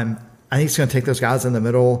 I think it's going to take those guys in the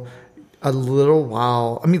middle a little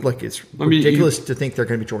while. I mean, look, it's ridiculous to think they're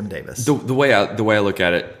going to be Jordan Davis. The way I look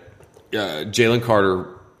at it, Jalen Carter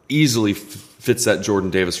easily fits that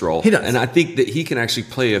Jordan Davis role. He does. And I think that he can actually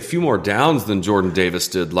play a few more downs than Jordan Davis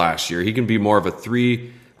did last year. He can be more of a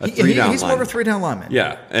three down lineman. He's more of a 3-down lineman.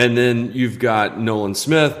 Yeah. And then you've got Nolan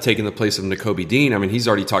Smith taking the place of Nakobe Dean. I mean, he's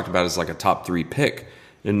already talked about as like a top 3 pick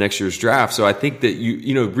in next year's draft. So I think that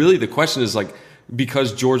really the question is like,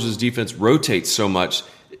 because Georgia's defense rotates so much,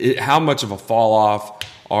 how much of a fall off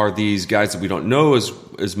are these guys that we don't know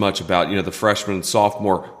as much about, the freshman and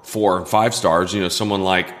sophomore 4 and 5 stars, someone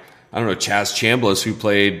like, I don't know, Chaz Chambliss, who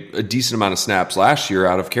played a decent amount of snaps last year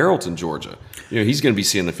out of Carrollton, Georgia. He's going to be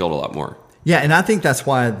seeing the field a lot more. Yeah, and I think that's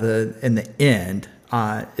why in the end,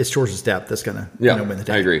 it's Georgia's depth that's going to win the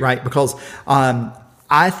day. I agree. Right? Because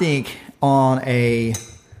I think on a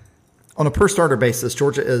per starter basis,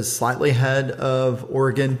 Georgia is slightly ahead of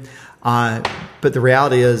Oregon. But the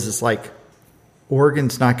reality is, it's like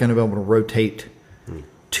Oregon's not going to be able to rotate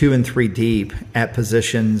 2 and 3 deep at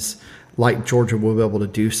positions like Georgia will be able to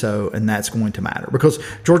do so, and that's going to matter because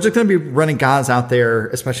Georgia's going to be running guys out there,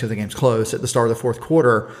 especially if the game's close at the start of the fourth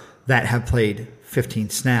quarter, that have played 15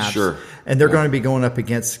 snaps. Sure. And they're going to be going up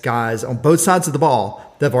against guys on both sides of the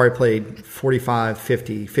ball that have already played 45,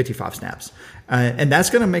 50, 55 snaps. And that's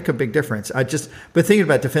going to make a big difference. But thinking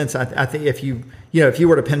about defense, I think if you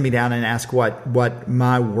were to pin me down and ask what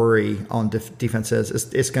my worry on defense is,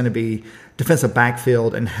 it's going to be defensive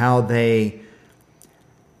backfield and how they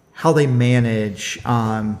manage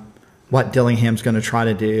what Dillingham's going to try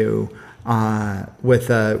to do with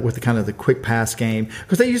the kind of the quick pass game,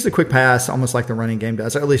 because they use the quick pass almost like the running game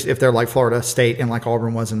does, or at least if they're like Florida State and like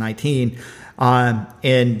Auburn was in 19.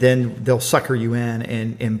 And then they'll sucker you in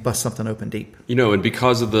and bust something open deep. And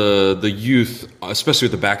because of the youth, especially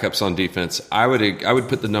with the backups on defense, I would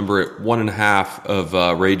put the number at 1.5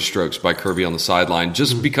 of rage strokes by Kirby on the sideline,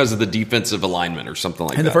 just because of the defensive alignment or something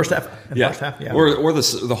like that. In the first half. Or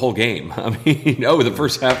the whole game. I mean, the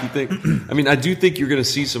first half, you think. I mean, I do think you're going to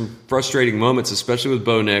see some frustrating moments, especially with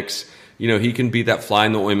Bo Nix. He can be that fly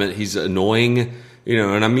in the ointment. He's annoying.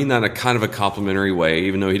 And I mean that in a kind of a complimentary way,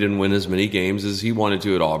 even though he didn't win as many games as he wanted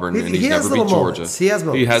to at Auburn, and he's never beat Georgia. He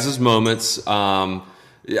has his moments. I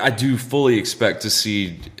do fully expect to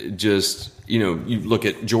see just, you look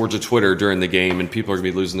at Georgia Twitter during the game, and people are going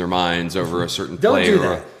to be losing their minds over a certain play. Don't do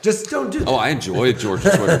that. Just don't do that. Oh, I enjoy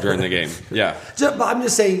Georgia Twitter during the game. Yeah. But I'm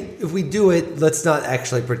just saying, if we do it, let's not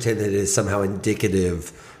actually pretend that it is somehow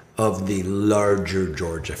indicative of the larger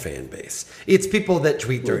Georgia fan base. It's people that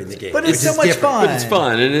tweet during the game. But it's so much fun. But it's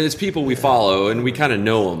fun, and it's people we follow, and we kind of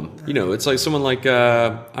know them. It's like someone like,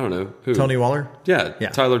 I don't know, who? Tony Waller? Yeah.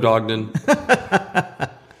 Tyler Dogden.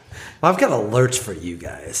 I've got alerts for you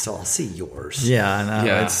guys, so I'll see yours. Yeah, I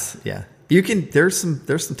know. You can. There's some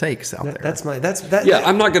takes out there. Yeah,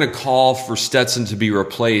 I'm not going to call for Stetson to be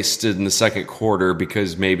replaced in the second quarter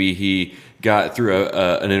because maybe he got through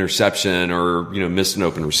an interception or missed an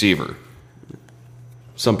open receiver.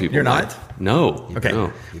 Some people. You're not? No. Okay.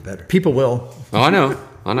 No. You better. People will. Oh, I know.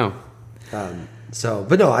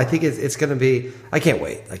 But no, I think it's going to be. I can't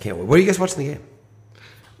wait. Where are you guys watching the game?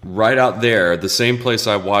 Right out there, the same place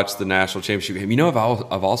I watched the national championship game.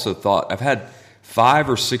 I've also thought I've had 5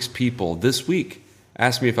 or 6 people this week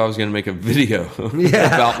asked me if I was going to make a video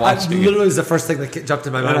Yeah, about watching it. literally was the first thing that jumped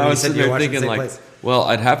in my mind And when I you was said sitting you were there watching thinking, the same like, place. well,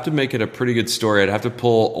 I'd have to make it a pretty good story. I'd have to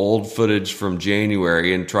pull old footage from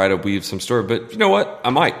January and try to weave some story. But you know what? I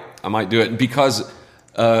might do it because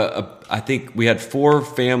I think we had 4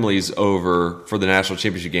 families over for the national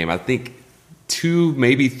championship game. I think 2,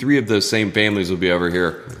 maybe 3 of those same families will be over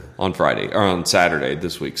here on Friday or on Saturday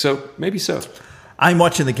this week. So maybe so. I'm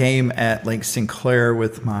watching the game at Lake Sinclair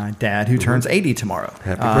with my dad, who turns 80 tomorrow.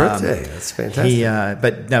 Happy birthday. That's fantastic.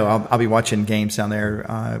 But no, I'll be watching games down there.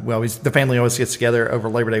 The family always gets together over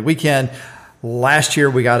Labor Day weekend. Last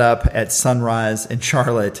year, we got up at sunrise in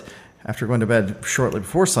Charlotte after going to bed shortly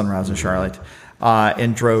before sunrise in Charlotte,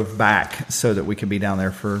 and drove back so that we could be down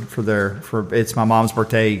there for it's my mom's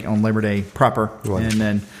birthday on Labor Day proper. Wonderful. And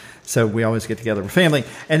then, so we always get together with family.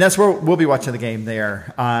 And that's where we'll be watching the game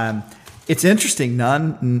there. It's interesting. I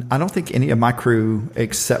don't think any of my crew,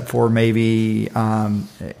 except for maybe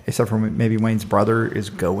Wayne's brother, is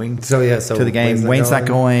going to the game. Wayne's not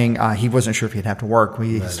going. He wasn't sure if he'd have to work.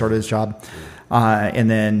 He started his job, and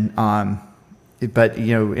then, but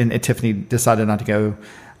and Tiffany decided not to go.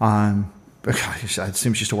 I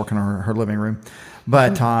assume she's still working on her living room.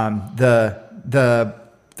 But the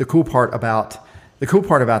cool part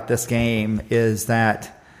about this game is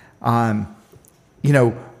that,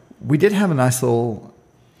 we did have a nice little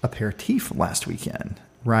aperitif last weekend,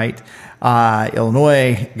 right?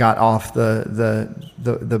 Illinois got off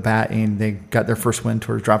the bat and they got their first win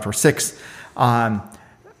towards Drop for 6.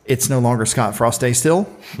 It's no longer Scott Frost Day still,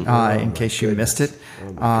 in case you missed it.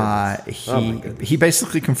 He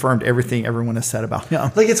basically confirmed everything everyone has said about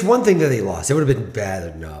him. Like, it's one thing that they lost. It would have been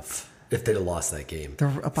bad enough if they'd have lost that game.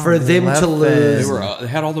 For them to lose. They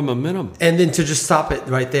had all the momentum. And then to just stop it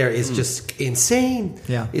right there is just insane.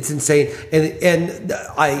 Yeah. It's insane. And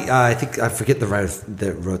I think, I forget the writer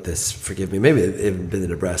that wrote this, forgive me, maybe it had been the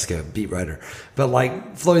Nebraska beat writer, but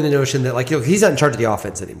like floating the notion that he's not in charge of the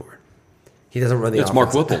offense anymore. He doesn't run the offense. It's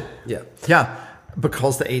Mark Whipple. Yeah. Yeah,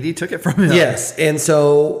 because the AD took it from him. Yes. And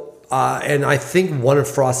so, and I think one of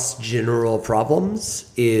Frost's general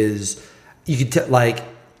problems is you could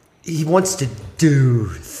he wants to do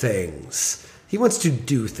things. And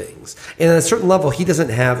at a certain level, he doesn't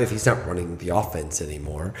have, if he's not running the offense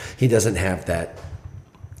anymore, he doesn't have that.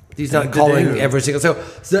 He's not calling every single.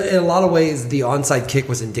 So in a lot of ways, the onside kick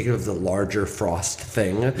was indicative of the larger Frost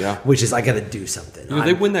thing, which is I got to do something.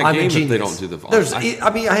 They win that game if they don't do the onside.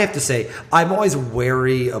 I have to say, I'm always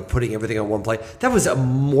wary of putting everything on one play. That was a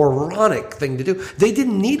moronic thing to do. They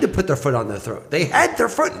didn't need to put their foot on their throat. They had their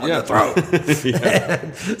foot on their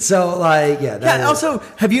throat. So, Also,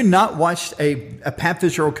 have you not watched a Pat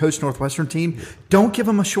Fitzgerald coach Northwestern team? Don't give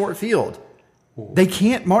them a short field. They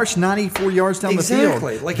can't march 94 yards down the field.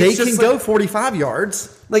 They can go 45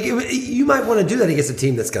 yards. You might want to do that against a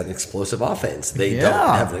team that's got an explosive offense. They don't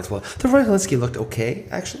have an explosive. The Ryan looked okay,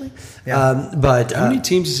 actually. Yeah. But how many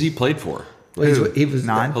teams has he played for? He was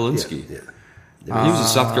 9. Helinski. Yeah. He was a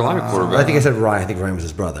South Carolina quarterback. I think I said Ryan. I think Ryan was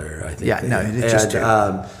his brother. I think. Yeah, no, it's just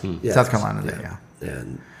South Carolina.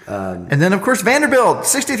 And then, of course, Vanderbilt,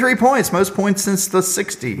 63 points, most points since the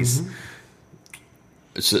 60s. Mm-hmm.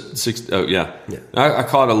 I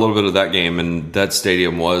caught a little bit of that game, and that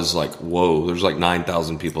stadium was like, whoa, there's like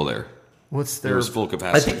 9,000 people there. There was full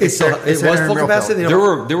capacity. I think it was full capacity.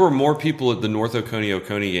 There were more people at the North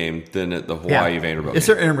Oconee game than at the Hawaii Vanderbilt. It's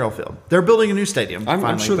their intramural field. They're building a new stadium.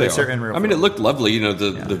 I'm sure they are. It looked lovely.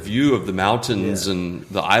 The view of the mountains and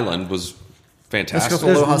the island was fantastic.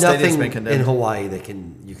 There's nothing in Hawaii that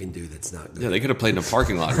you can do that's not good. Yeah, they could have played in a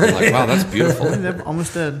parking lot. Like, wow, that's beautiful. They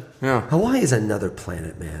almost did. Yeah, Hawaii is another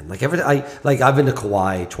planet, man. I've been to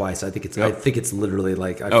Kauai twice. I think it's literally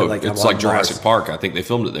like it's like Jurassic Park. I think they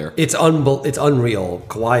filmed it there. It's unreal.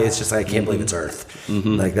 Kauai is just I can't believe it's Earth.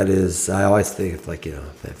 Mm-hmm. Like that is. I always think if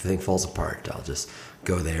everything falls apart, I'll just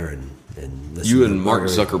go there and listen. You and Mark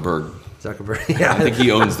Zuckerberg. Yeah. I think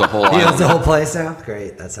he owns the whole island. He owns the whole place now?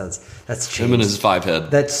 Great. That's changed. Him and his 5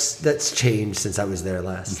 head. That's changed since I was there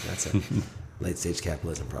last. That's a late stage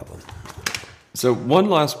capitalism problem. So one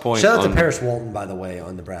last point. Shout out to Paris Walton, by the way,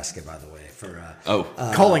 on Nebraska, by the way, for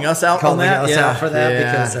calling us out on that.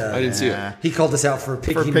 Because I didn't see it. He called us out for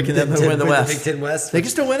picking them to win the West. Big Ten West. They can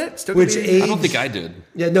still win it. I don't think I did.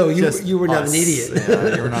 Yeah, no, you were not an idiot.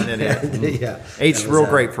 Yeah, you were not an idiot. Yeah, Eight's real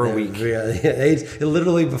great for a week. Eight,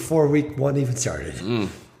 literally before week 1 even started.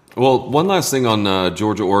 Well, one last thing on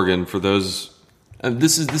Georgia, Oregon for those.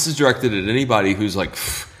 This is directed at anybody who's like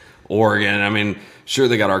Oregon. Sure,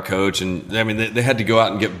 they got our coach, and they had to go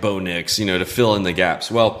out and get Bo Nix, to fill in the gaps.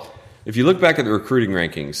 Well, if you look back at the recruiting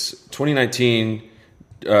rankings, 2019,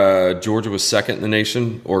 Georgia was 2nd in the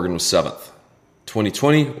nation, Oregon was 7th.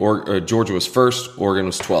 2020, Georgia was first, Oregon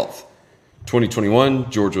was 12th.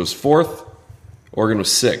 2021, Georgia was fourth, Oregon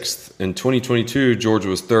was sixth. In 2022, Georgia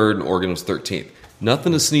was third, and Oregon was 13th.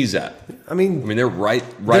 Nothing to sneeze at. I mean, they're right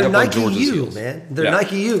they're up Nike on Georgia's U, heels, man. They're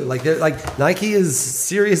Nike U. Like Nike is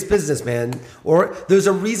serious business, man. Or there's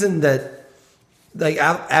a reason that, like,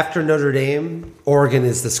 after Notre Dame, Oregon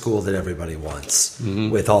is the school that everybody wants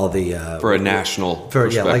with all the for a national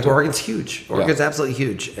perspective. Like Oregon's huge. Oregon's absolutely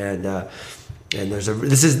huge, and there's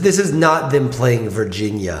this is not them playing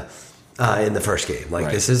Virginia in the first game.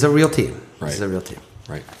 Like, this is a real team. This is a real team,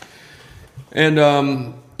 right? And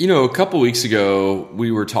a couple weeks ago,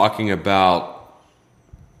 we were talking about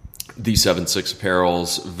the 7-6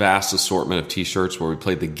 Apparel's vast assortment of T-shirts where we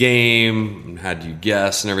played the game and had you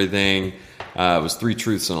guess and everything. It was 3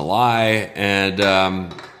 truths and a lie.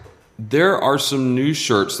 And there are some new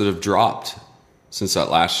shirts that have dropped since that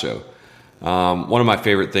last show. One of my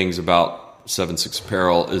favorite things about 7-6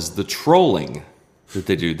 Apparel is the trolling that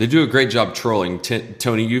they do. They do a great job trolling.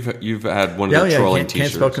 Tony, you've had one of the trolling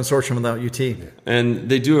T-shirts. Can't spell consortium without UT. And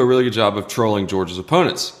they do a really good job of trolling Georgia's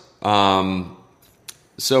opponents.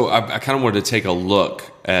 So I kind of wanted to take a look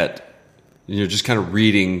at, just kind of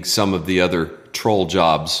reading some of the other troll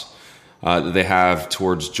jobs that they have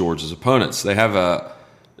towards Georgia's opponents. They have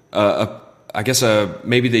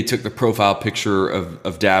maybe they took the profile picture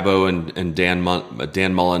of Dabo and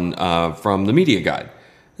Dan Mullen from the media guide.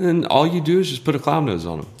 And all you do is just put a clown nose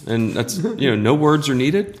on them, and that's no words are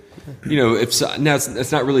needed. It's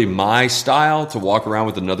not really my style to walk around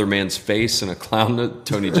with another man's face and a clown nose.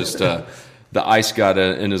 Tony just the ice got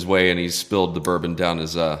in his way, and he spilled the bourbon down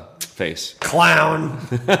his face. Clown.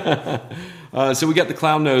 So we got the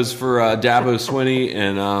clown nose for Dabo Swinney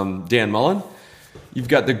and Dan Mullen. You've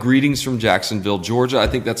got the greetings from Jacksonville, Georgia. I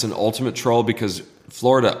think that's an ultimate troll because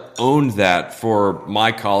Florida owned that for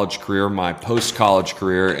my college career, my post-college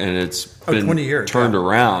career, and it's been 20 years, turned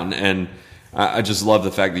around. And I just love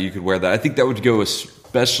the fact that you could wear that. I think that would go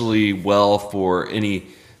especially well for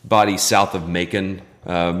anybody south of Macon,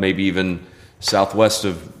 maybe even southwest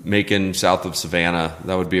of Macon, south of Savannah.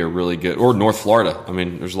 That would be a really good, or North Florida. I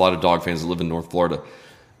mean, there's a lot of dog fans that live in North Florida.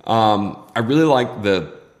 I really like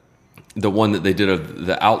the one that they did of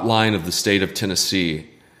the outline of the state of Tennessee.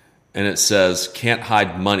 And it says, can't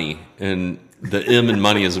hide money. And the M in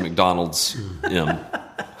money is a McDonald's M.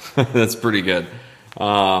 That's pretty good.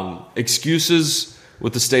 Excuses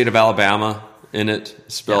with the state of Alabama in it,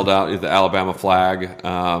 spelled out, the Alabama flag.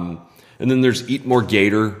 And then there's Eat More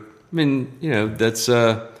Gator. I mean, that's,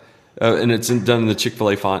 and it's done in the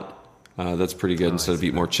Chick-fil-A font. That's pretty good instead of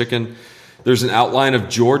Eat More Chicken. There's an outline of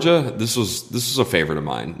Georgia. This was a favorite of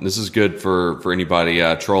mine. This is good for anybody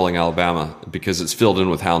trolling Alabama because it's filled in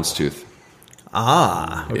with houndstooth.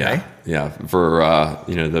 Ah, okay. Yeah. For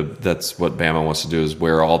that's what Bama wants to do is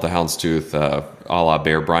wear all the houndstooth, a la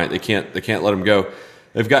Bear Bryant. They can't let them go.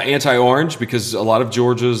 They've got anti-orange because a lot of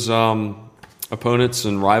Georgia's opponents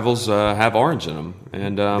and rivals have orange in them,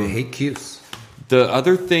 and they hate Cuse. The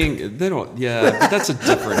other thing, they don't. Yeah, but that's a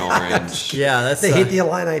different orange. Yeah, they hate the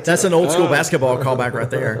Illini too. That's an old school basketball callback right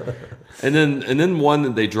there. And then one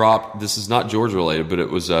that they dropped. This is not Georgia related, but it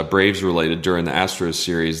was Braves related during the Astros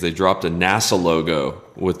series. They dropped a NASA logo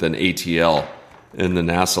with an ATL in the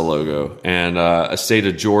NASA logo, and a state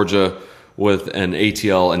of Georgia with an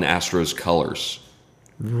ATL and Astros colors.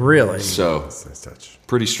 Really? So nice touch.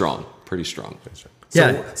 Pretty strong. Pretty strong.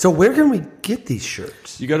 So where can we get these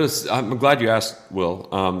shirts? You got to. I'm glad you asked, Will.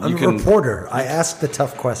 I'm a reporter. I ask the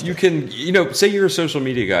tough questions. You can, say you're a social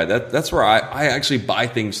media guy. That's where I actually buy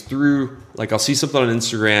things through. Like I'll see something on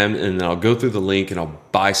Instagram and then I'll go through the link and I'll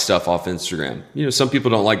buy stuff off Instagram. Some people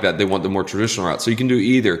don't like that. They want the more traditional route. So you can do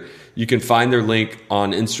either. You can find their link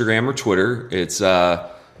on Instagram or Twitter. It's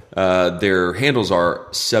their handles are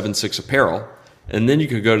 76 Apparel. And then you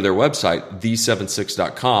can go to their website,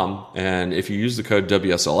 the76.com, and if you use the code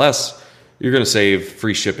WSLS, you're going to save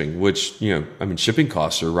free shipping, which, shipping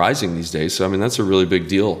costs are rising these days. So, that's a really big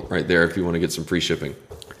deal right there if you want to get some free shipping.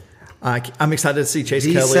 I'm excited to see Chase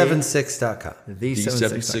Kelly. The76.com.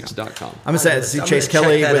 The76.com. I'm excited to see Chase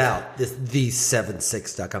Kelly. Check that out.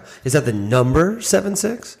 The76.com. Is that the number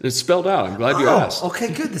 76? It's spelled out. I'm glad you asked.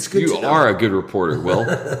 Okay, good. That's good. You are a good reporter, Will.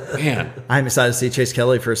 Man. I'm excited to see Chase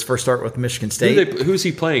Kelly for his first start with Michigan State. Who's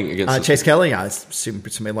he playing against? Chase Kelly, I assume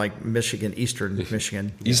somebody like Michigan, Eastern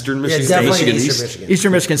Michigan. Eastern Michigan State. Michigan East. Michigan.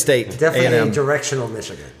 Eastern Michigan State. Definitely A&M. directional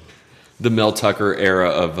Michigan. The Mel Tucker era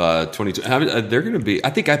of 22. They're going to be,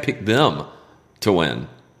 I think I picked them to win.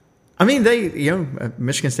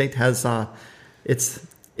 Michigan State has, it's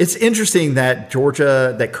interesting that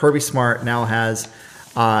that Kirby Smart now has,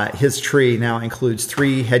 his tree now includes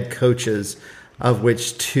 3 head coaches of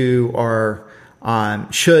which 2 are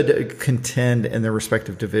should contend in their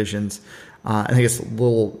respective divisions. I think it's a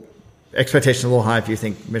little expectation a little high if you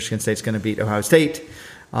think Michigan State's going to beat Ohio State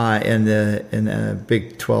in the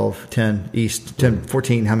Big 12, 10 East, 10,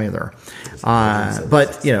 14, how many are there?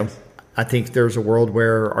 But I think there's a world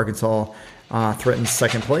where Arkansas threatens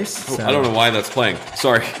second place. So. I don't know why that's playing.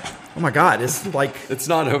 Sorry. Oh my God! It's like it's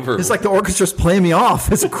not over. It's like the orchestra's playing me off.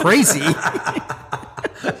 It's crazy.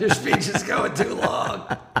 Your speech is going too long.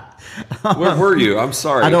 Where were you? I'm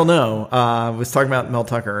sorry. I don't know. I was talking about Mel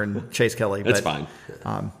Tucker and Chase Kelly. It's fine.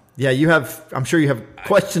 Yeah, you have. I'm sure you have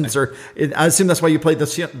questions, or I assume that's why you played the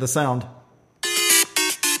sound.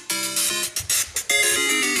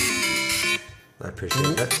 I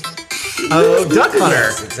appreciate that. Oh, Duck Hunter.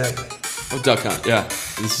 Yes, exactly. Oh, Duck Hunt. Yeah,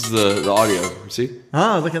 this is the audio. See?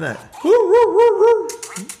 Oh, look at that.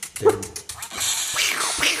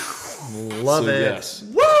 Love it. Yes.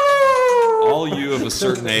 All you of a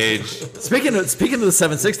certain age. Speaking of the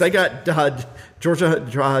 7-6, they got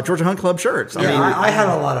Georgia Hunt Club shirts. I had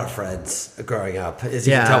a lot of friends growing up. As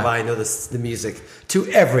you can tell by I know the music to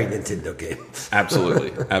every Nintendo game.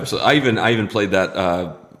 Absolutely. I even played that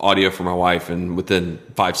audio for my wife, and within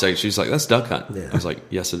 5 seconds, she's like, "That's Duck Hunt." Yeah. I was like,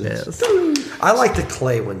 "Yes, it is." Yes. I like the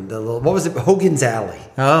clay one. What was it? Hogan's Alley.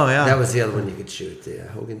 Oh yeah, that was the other one you could shoot. Yeah,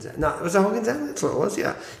 Hogan's Alley. No, was it Hogan's Alley? That's what it was.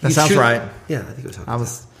 Yeah, that sounds right. Yeah, I think it was. Hogan's I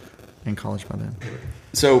was in college by then.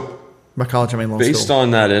 So by college, I mean based school. on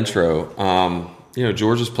that intro,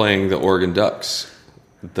 Georgia's playing the Oregon Ducks.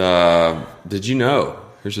 Did you know?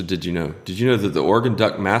 Here's a did you know? Did you know that the Oregon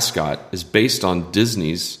Duck mascot is based on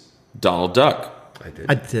Disney's Donald Duck?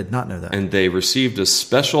 I did not know that. And they received a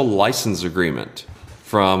special license agreement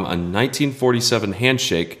from a 1947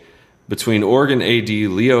 handshake between Oregon AD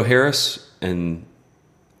Leo Harris and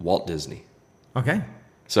Walt Disney. Okay.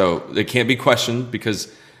 So they can't be questioned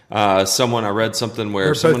because I read something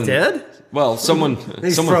where they're both dead? Well,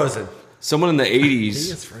 He's frozen. Someone in the 80s he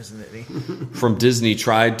is frozen, isn't he? from Disney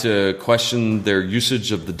tried to question their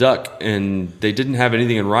usage of the duck, and they didn't have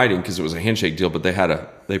anything in writing because it was a handshake deal, but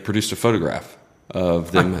they produced a photograph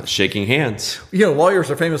of them shaking hands.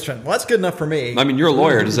 Lawyers are famous. Well, that's good enough for me. I mean, you're a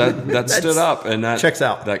lawyer. Does that stood up and that checks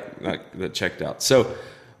out? That checked out. So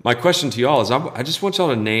my question to y'all is, I just want y'all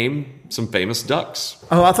to name some famous ducks.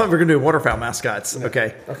 Oh, I thought we were going to do waterfowl mascots.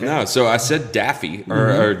 Okay. No, so I said Daffy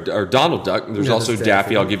or Donald Duck. There's also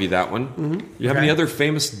Daffy. I'll give you that one. Mm-hmm. You have any other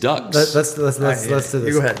famous ducks? Let's do this.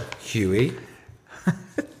 You go ahead. Huey.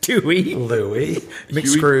 Dewey. Louie.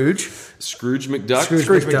 McScrooge. Scrooge McDuck.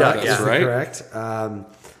 Scrooge McDuck, That's right. Correct.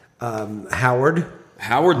 Howard.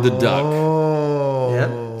 Howard the Duck. Oh.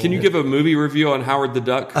 Yep. Can you give a movie review on Howard the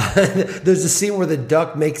Duck? There's a scene where the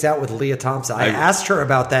duck makes out with Leah Thompson. I asked her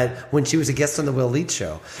about that when she was a guest on the Will Leach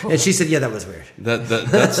show, and she said, "Yeah, that was weird."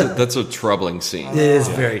 That's a troubling scene. It is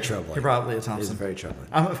very troubling. You brought Leah Thompson. It is very troubling.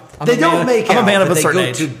 I'm a man of a they certain go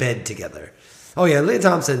age. to bed together. Oh yeah, Leah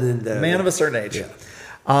Thompson and Man of a certain age. Yeah.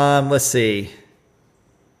 Let's see.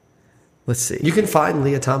 You can find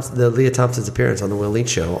Leah Thompson's appearance on the Will Leach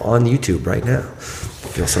show on YouTube right now. If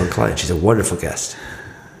you feel so inclined. She's a wonderful guest.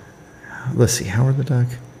 Let's see. Howard the Duck.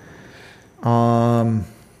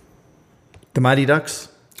 The Mighty Ducks.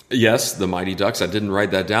 Yes, the Mighty Ducks. I didn't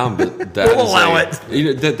write that down, but that We'll allow it.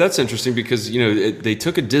 That's interesting because they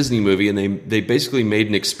took a Disney movie and they basically made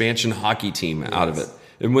an expansion hockey team out of it.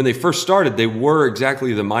 And when they first started, they were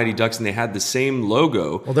exactly the Mighty Ducks, and they had the same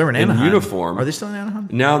logo. Well, they were in Anaheim. Uniform. Are they still in Anaheim?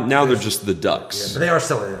 Now they're just the Ducks. Yeah, but they are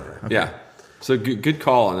still in there. Okay. Yeah. So good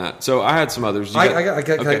call on that. So I had some others. Can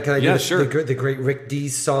I do sure. the great Rick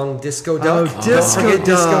Dees song "Disco Duck"? Oh, Disco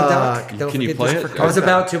Duck. Can you play it? I was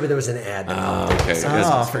about to, but there was an ad. Okay.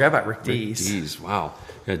 I forgot about Rick Dees. Dees. Wow.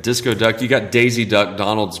 Yeah, Disco Duck. You got Daisy Duck,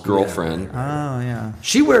 Donald's girlfriend. Oh yeah.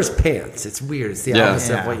 She wears pants. It's weird. It's the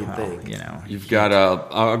opposite of what you think. You've got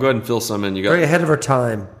I'll go ahead and fill some in. You got very ahead of her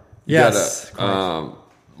time. Yes.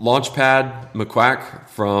 Launchpad McQuack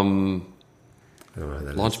from.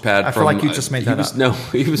 Launchpad. I feel like you just made that up. No,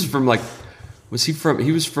 he was from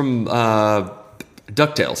he was from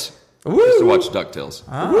DuckTales. Woo! I used to watch DuckTales.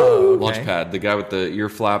 Oh, okay. Launchpad, the guy with the ear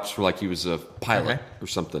flaps, for like he was a pilot or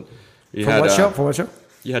something. For what show?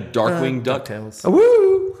 You had Darkwing Duck. DuckTales.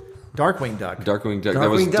 Woo! Darkwing Duck. Darkwing Duck. That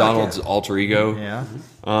was Donald's alter ego. Yeah.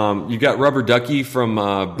 You got Rubber Ducky from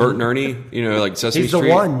Bert and Ernie. Like Sesame Street. He's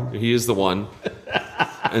the one. He is the one.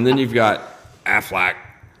 And then you've got Aflac.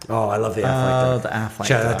 Oh, I love the Aflac. Oh, the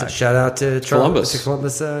Aflac. Shout out to Columbus,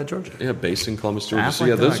 Georgia. Yeah, based in Columbus, Georgia. Aflac So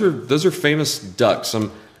yeah, those are famous ducks.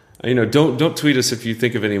 Don't tweet us if you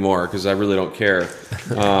think of any more because I really don't care.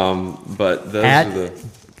 But those are the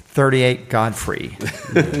 38 Godfrey.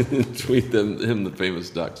 tweet him the famous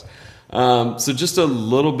ducks. So just a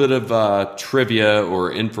little bit of trivia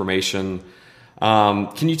or information.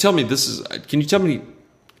 Can you tell me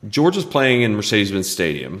Georgia's playing in Mercedes-Benz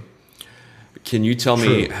Stadium? Can you tell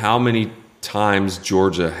me how many times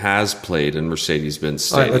Georgia has played in Mercedes-Benz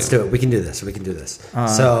Stadium? All right, let's do it. We can do this.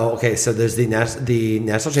 So there's the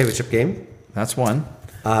national championship game. That's one.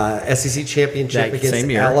 SEC championship against same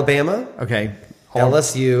year. Alabama. Okay.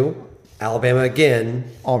 LSU, Alabama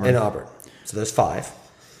again, Auburn. and Auburn. So there's 5.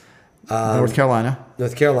 North Carolina.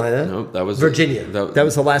 North Carolina. No, that was Virginia. That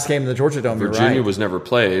was the last game in the Georgia Dome. Virginia you're right. was never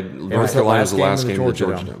played. was North the Carolina was last the last game game in of the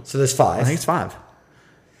Georgia Dome. So there's 5. I think it's 5.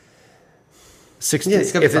 16, Yeah,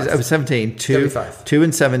 it's gotta be if it's, 5. it was 17. gotta be 2, 5. 2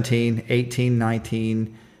 and 17, 18,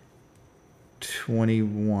 19,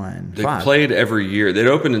 21. They 5. played every year. They'd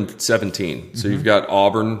opened in 17. So you've got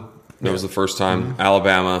Auburn. That was the first time.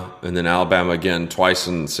 Alabama. And then Alabama again twice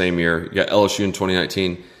in the same year. You got LSU in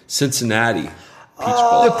 2019. Cincinnati. Peach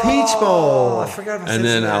Bowl. The Peach Bowl. I forgot about And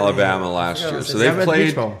then Cincinnati. Alabama last year. So How about they've the Peach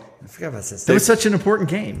played. Bowl? I forgot about That Cincinnati. was such an important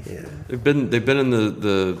game. Yeah. They've been in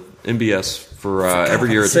the MBS for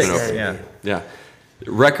every year it's been open. Yeah. Yeah.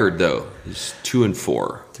 Record though is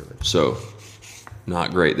 2-4. So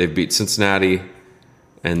not great. They've beat Cincinnati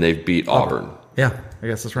and they've beat Auburn. Yeah, I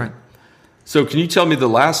guess that's right. So can you tell me the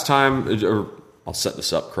last time, or I'll set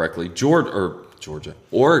this up correctly,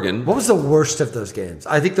 Oregon, What was the worst of those games?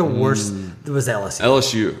 I think the worst was LSU.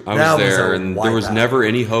 LSU. I That was was there, a and there was wipeout. never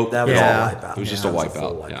any hope. That was Yeah. a wipeout. It was just Yeah, a it was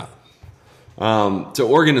full wipeout. Yeah. So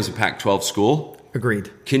Oregon is a Pac-12 school. Agreed.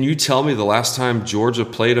 Can you tell me the last time Georgia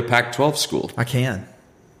played a Pac-12 school? I can.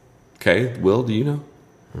 Okay, Will, do you know?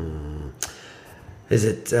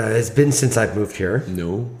 It's been since I've moved here.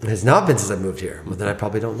 No, It has not been since I've moved here. Well, then I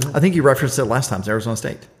probably don't know. I think you referenced it last time. It's Arizona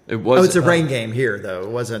State. it was. Oh, it's a rain game here, though. It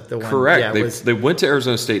wasn't the one. correct. Yeah, it was, they went to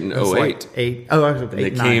Arizona State in it was 08. like 8. Oh, I was They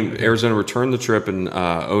 8, came. 9. Arizona returned the trip in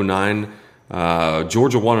 09.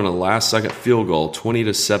 Georgia won in a last-second field goal,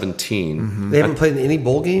 20-17. They haven't played in any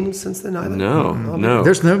bowl games since then either? No.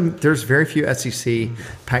 There's very few SEC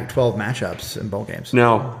Pac-12 matchups in bowl games.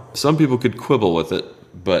 Now, some people could quibble with it,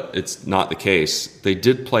 but it's not the case. They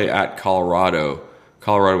did play at Colorado.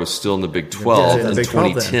 Colorado was still in the Big 12 in the in Big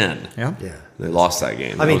 12 then. 2010. Yeah. Yeah. They lost that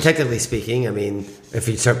game. I That mean, was technically speaking, if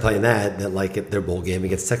you start playing that their bowl game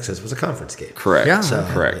against Texas was a conference game. correct. Yeah. So,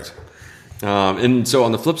 Correct. And so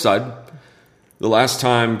on the flip side,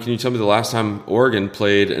 can you tell me the last time Oregon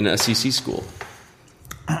played an SEC school?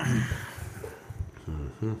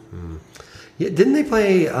 Yeah, didn't they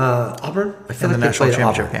play Auburn? I feel In the like they national played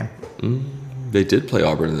championship Auburn. game. They did play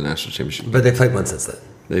Auburn in the national championship. But they played one since then.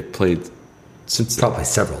 They played since then. Probably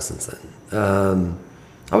several since then.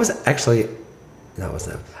 I was actually... No, I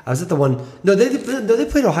wasn't. I was at the one... No, they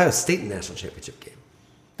played Ohio State in the national championship game.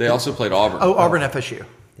 They also played Auburn. Oh, Auburn FSU.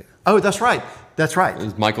 Oh, that's right. That's right. It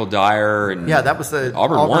was Michael Dyer and Yeah, that was the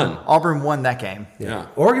Auburn won. Auburn won that game. Yeah.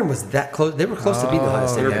 Oregon was that close. They were close to beating Ohio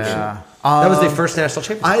State. yeah. That was their first national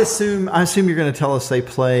championship. I assume you're going to tell us they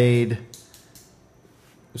played. It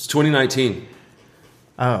was 2019.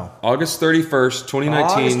 Oh, August 31st,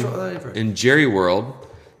 2019, August 31st. in Jerry World,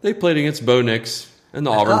 they played against Bo Nix and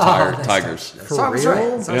the Auburn Tigers. Sounds real?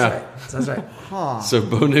 right. Sounds Yeah. right. Sounds right. So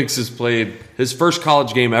Bo Nix has played his first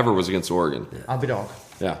college game ever was against Oregon. I'll be dog.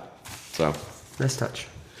 Yeah. So Nice touch.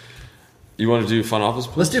 you want to do fun office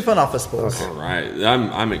pools? Let's do fun office pools. All right.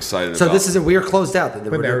 I'm excited. So about this is we are closed out. Then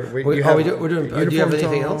Wait a we're minute, doing. you Do have you have uniforms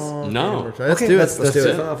anything on? else? No. Let's Okay, do it. let's Let's do do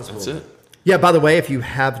it. Fun office That's pool. it. Yeah, by the way, if you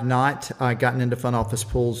have not gotten into Fun Office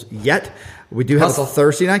Pools yet, we do have Hustle. a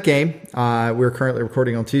Thursday night game. We're currently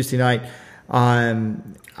recording on Tuesday night.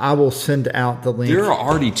 I will send out the link. There are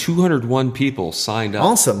already 201 people signed up.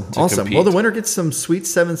 Awesome. to Awesome. compete. Well, the winner gets some sweet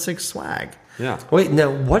 7-6 swag. Yeah. Wait, now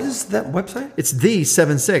what is that website? It's the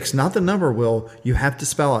 7-6, not the number, Will. You have to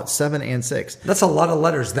spell out 7 and 6. That's a lot of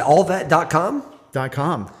letters. Allthat.com?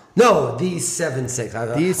 .com. No, the 7-6.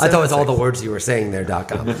 I thought it was all the words you were saying there.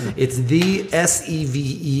 .com. It's the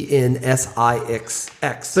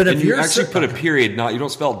SEVENSIXX. But And if you you're actually put a period, you don't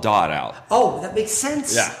spell dot out. Oh, that makes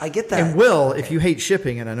sense. Yeah. I get that. And Will, if you hate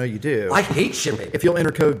shipping, and I know you do, I hate shipping. if you'll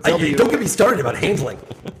enter code W, Don't get me started about handling.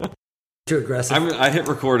 Too aggressive. I hit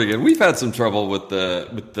record again. We've had some trouble with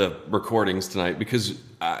the recordings tonight because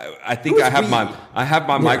I think Who's I have we?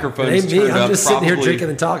 my microphones it ain't me. turned I'm up. just sitting here probably- drinking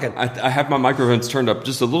and talking. I have my microphones turned up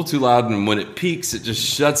just a little too loud, and when it peaks, it just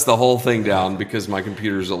shuts the whole thing down because my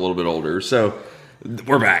computer's a little bit older. So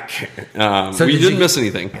we're back. So we did didn't you- miss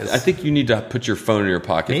anything. I think you need to put your phone in your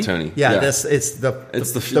pocket, Me? Tony. Yeah, it's the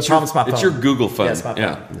problem's my phone. It's your Google phone. Yeah, it's my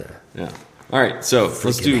phone. Yeah. All right, so let's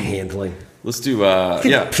Freaking do handling. Let's do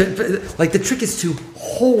yeah. Like the trick is to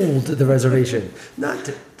hold the reservation, not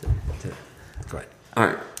to. Go ahead. All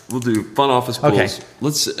right. We'll do fun office pools.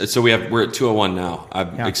 Okay. We're at 201 now.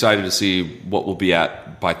 I'm excited to see what we'll be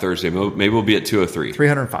at by Thursday. Maybe we'll be at 203.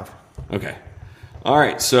 305. Okay. All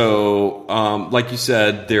right. So, like you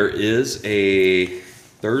said, there is a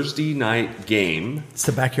Thursday night game. It's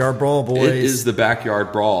the backyard brawl, boys. It is the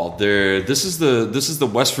backyard brawl. This is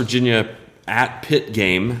the West Virginia at Pitt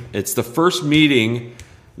game. It's the first meeting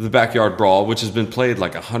of the backyard brawl, which has been played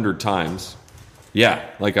like 100 times. Yeah,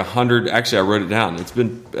 like 100. Actually, I wrote it down. It's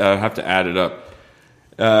been. I have to add it up.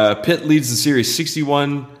 Pitt leads the series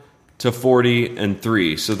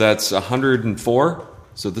 61-40-3. So that's 104.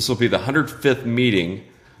 So this will be the 105th meeting.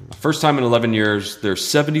 First time in 11 years. They're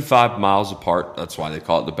 75 miles apart. That's why they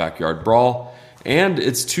call it the backyard brawl. And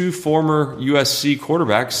it's two former USC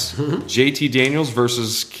quarterbacks, JT Daniels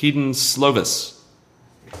versus Keaton Slovis.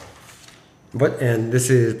 What's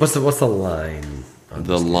the line?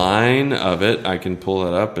 The line of it, I can pull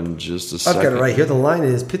that up in just a second. I've got it right here. The line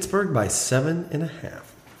is Pittsburgh by 7.5.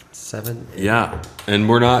 7. Yeah, and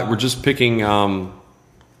we're just picking,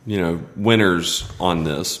 winners on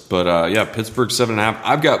this. But Pittsburgh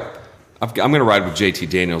 7.5. I'm going to ride with JT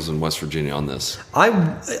Daniels in West Virginia on this.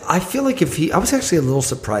 I feel like I was actually a little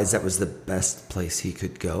surprised that was the best place he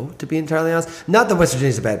could go, to be entirely honest. Not that West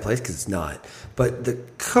Virginia's a bad place, because it's not. But the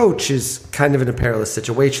coach is kind of in a perilous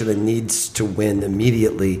situation and needs to win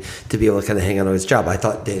immediately to be able to kind of hang on to his job. I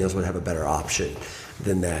thought Daniels would have a better option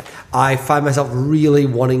than that. I find myself really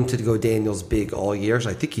wanting to go Daniels big all year. So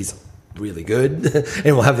I think he's really good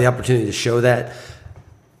and we'll have the opportunity to show that.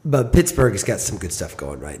 But Pittsburgh has got some good stuff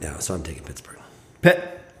going right now, so I'm taking Pittsburgh.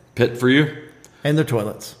 Pitt for you? And their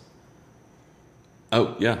toilets.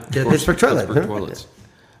 Oh, yeah. Pittsburgh toilet. Pittsburgh toilets.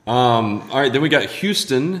 All right, then we got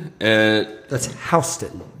Houston at... That's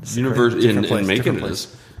Houston. In Macon it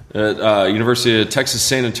is. At University of Texas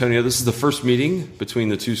San Antonio. This is the first meeting between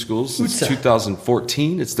the two schools since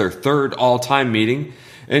 2014. It's their third all-time meeting.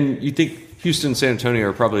 And you think Houston and San Antonio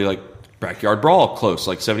are probably like backyard brawl close,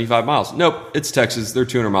 like 75 miles. Nope, it's Texas. They're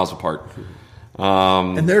 200 miles apart.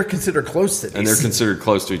 And they're considered close to these. And they're considered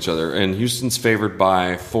close to each other. And Houston's favored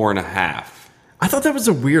by 4.5. I thought that was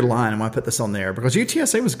a weird line when I put this on there because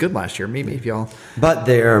UTSA was good last year. Maybe if y'all. But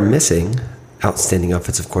they're missing outstanding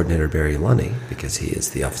offensive coordinator Barry Lunny because he is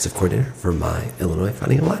the offensive coordinator for my Illinois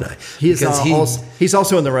Fighting Illini. He's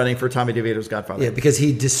also in the running for Tommy DeVito's godfather. Yeah, because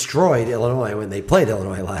he destroyed Illinois when they played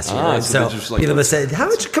Illinois last year. So people have said, "How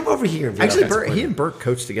would you come over here?" Actually, he and Burke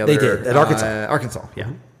coached together. They did at Arkansas. Arkansas, yeah.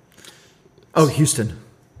 Oh, Houston.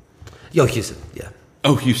 Houston, yeah.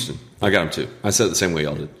 Oh, Houston. I got him too. I said it the same way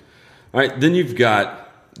y'all did. All right, then you've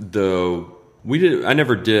got I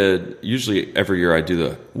never did, usually every year I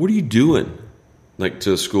do what are you doing? Like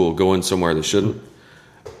to school, going somewhere that shouldn't.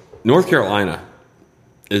 North Carolina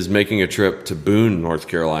is making a trip to Boone, North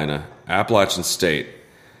Carolina, Appalachian State.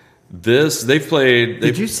 They've played.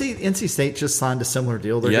 Did you see NC State just signed a similar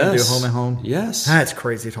deal? They're going to do home and home? Yes. That's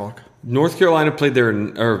crazy talk. North Carolina played there,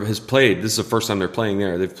 has played. This is the first time they're playing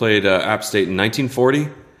there. They've played App State in 1940,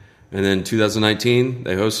 and then 2019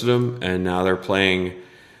 they hosted them, and now they're playing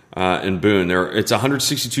in Boone. It's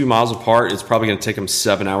 162 miles apart. It's probably going to take them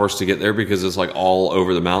 7 hours to get there because it's like all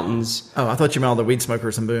over the mountains. Oh, I thought you meant all the weed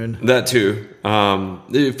smokers in Boone. That too.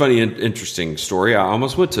 Funny and interesting story. I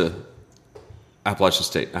almost went to Appalachian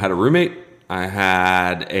State. I had a roommate. I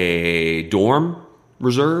had a dorm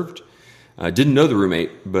reserved. I didn't know the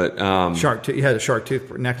roommate, but shark tooth. You had a shark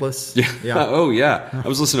tooth necklace. Yeah. Oh yeah. I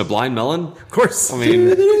was listening to Blind Melon. Of course. I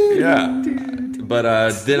mean, yeah. But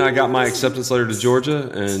then I got my acceptance letter to Georgia,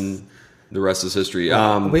 and the rest is history.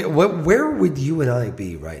 Where would you and I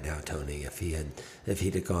be right now, Tony, if he'd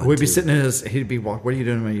have gone? We'd be sitting in his. He'd be walking. What are you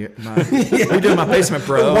doing in my what are you doing in my basement,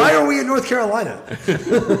 bro? Why are we in North Carolina?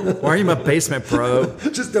 Why are you in my basement, bro?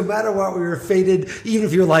 Just no matter what, we were faded. Even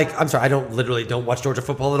if you're like, I'm sorry, I don't watch Georgia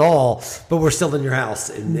football at all, but we're still in your house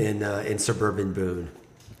in suburban Boone.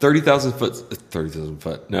 30,000 foot. 30,000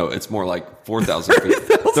 foot. No, it's more like 4,000 feet.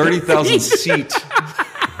 30,000 seat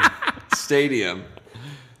stadium.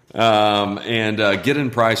 And get-in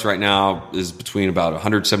price right now is between about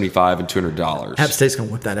 $175 and $200. App State's gonna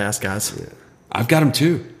whip that ass, guys. Yeah. I've got them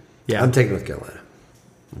too. Yeah, I'm taking North Carolina.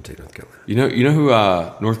 You know who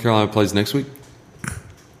North Carolina plays next week?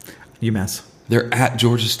 UMass. They're at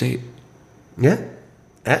Georgia State. Yeah,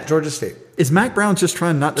 at Georgia State. Is Mac Brown just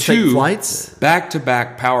trying not to take flights?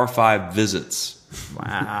 Back-to-back Power 5 visits.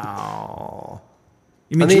 Wow.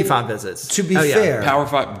 You mean G5 visits? To be fair. Power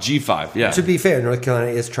 5, G5, yeah. To be fair, North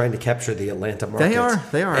Carolina is trying to capture the Atlanta market. They are. And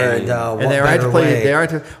they are to play.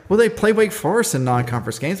 They play Wake Forest in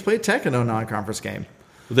non-conference games. Play Tech in a non-conference game.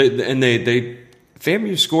 They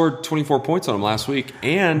FAMU scored 24 points on them last week,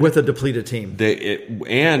 and with a depleted team.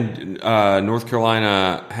 North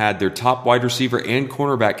Carolina had their top wide receiver and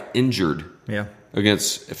cornerback injured. Yeah.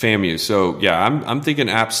 Against FAMU. So yeah, I'm thinking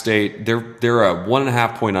App State. They're a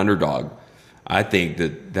 1.5 point underdog. I think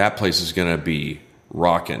that place is going to be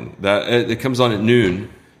rocking. That it comes on at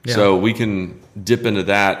noon, so we can dip into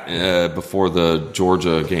that before the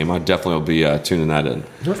Georgia game. I definitely will be tuning that in.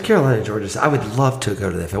 North Carolina, Georgia. I would love to go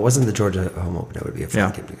to that. If it wasn't the Georgia home opener, that would be a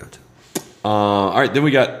fun game to go to. All right, then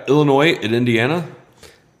we got Illinois at Indiana.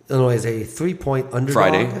 Illinois is a 3-point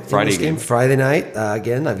underdog. Friday game. Friday night.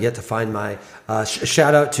 Again, I've yet to find my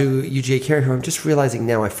shout out to UGA Karen, who I'm just realizing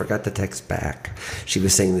now I forgot to text back. She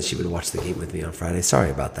was saying that she would watch the game with me on Friday. Sorry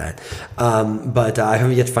about that. But I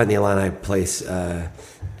haven't yet to find the Illini place.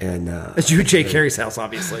 It's UGA Carey's house,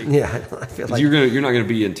 obviously. Yeah, I feel like you're not going to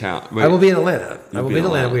be in town. Wait, I will be in Atlanta.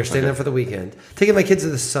 We are staying there for the weekend. Taking my kids to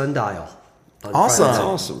the Sundial. Awesome. That's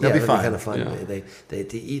awesome. That'd be fun. Kind of fun. Yeah. They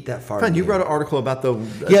eat that far. Fun. You wrote an article about the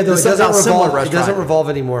it doesn't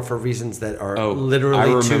revolve anymore for reasons that are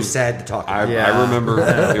literally too sad to talk about. I remember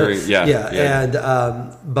hearing, and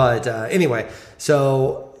anyway,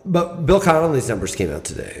 but Bill Connolly's numbers came out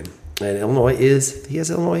today, and Illinois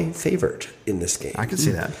has Illinois favored in this game. I can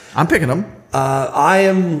see that. I'm picking them.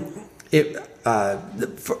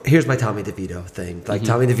 Here's my Tommy DeVito thing. Like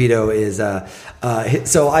Tommy DeVito is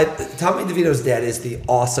Tommy DeVito's dad is the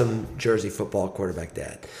awesome Jersey football quarterback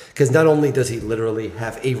dad, because not only does he literally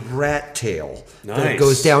have a rat tail that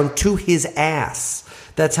goes down to his ass.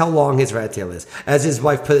 That's how long his rat tail is. As his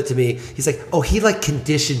wife put it to me, he's like, he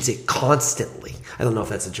conditions it constantly. I don't know if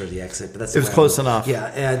that's a Jersey accent, but that's it was close enough. Yeah,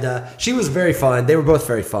 and she was very fun. They were both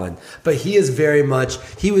very fun, but he was very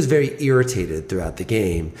irritated throughout the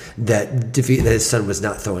game that his son was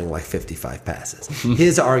not throwing like 55 passes.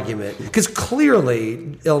 His argument, because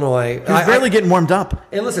clearly Illinois, he was barely getting warmed up.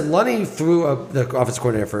 And listen, Lunny the offensive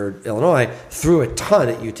coordinator for Illinois, threw a ton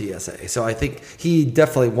at UTSA, so I think he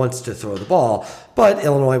definitely wants to throw the ball. But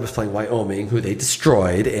Illinois was playing Wyoming, who they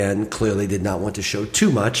destroyed, and clearly did not want to show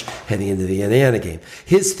too much heading into the Indiana game.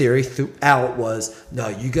 His theory throughout was, no,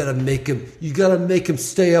 you gotta make him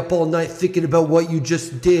stay up all night thinking about what you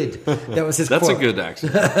just did. That was his That's quote. a good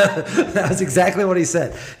accent. That's exactly what he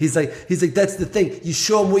said. He's like, that's the thing. You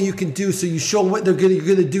show them what you can do, so you show them what you're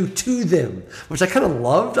gonna do to them, which I kind of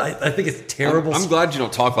loved. I think it's terrible. I'm glad you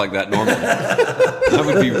don't talk like that normally.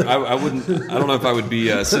 I wouldn't. I don't know if I would be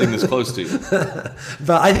sitting this close to you.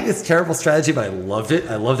 But I think it's terrible strategy, but I loved it.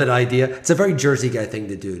 I love that idea. It's a very Jersey guy thing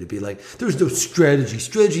to do, to be like, there's no strategy.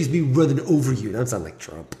 Strategy is me running over you. That sounds like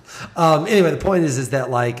Trump. Anyway, the point is that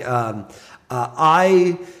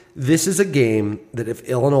this is a game that if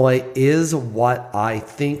Illinois is what I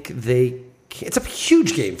think they can, it's a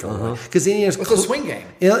huge game for Illinois, because Indiana's a swing game.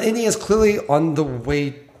 Indiana's clearly on the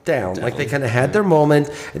way down. Like they kind of had their moment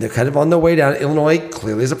and they're kind of on their way down. Illinois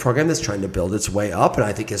clearly is a program that's trying to build its way up, and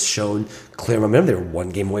I think has shown clear momentum. They were one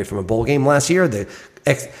game away from a bowl game last year.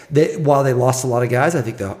 While they lost a lot of guys, I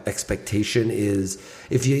think the expectation is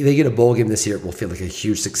if they get a bowl game this year, it will feel like a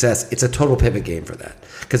huge success. It's a total pivot game for that,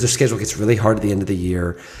 because their schedule gets really hard at the end of the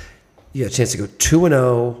year. You have a chance to go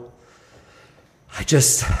 2-0.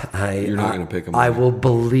 You're not going to pick them. I will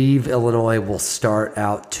believe Illinois will start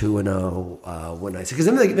out 2-0 when I say, because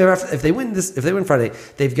if they win Friday,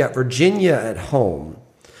 they've got Virginia at home,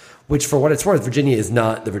 which for what it's worth, Virginia is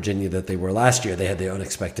not the Virginia that they were last year. They had the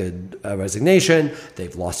unexpected resignation.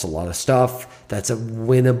 They've lost a lot of stuff. That's a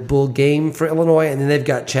winnable game for Illinois, and then they've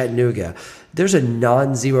got Chattanooga. There's a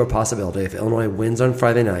non-zero possibility if Illinois wins on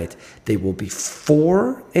Friday night, they will be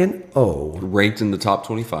 4-0, ranked in the top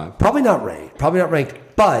 25. Probably not ranked,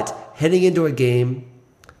 but heading into a game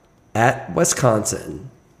at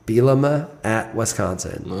Wisconsin, Bielema at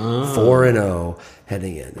Wisconsin, 4-0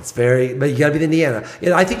 heading in. It's but you got to be the Indiana.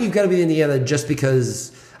 I think you've got to be the Indiana just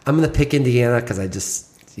because I'm going to pick Indiana because I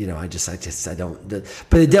don't.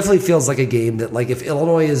 But it definitely feels like a game that, like, if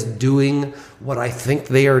Illinois is doing what I think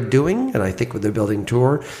they are doing, and I think with their building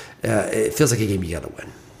tour, it feels like a game you got to win.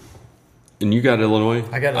 And you got Illinois?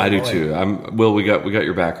 I got Illinois. I do too. Will, we got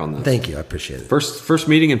your back on this. Thank you. I appreciate it. First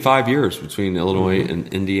meeting in 5 years between Illinois and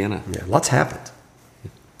Indiana. Yeah, lots happened.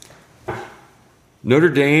 Notre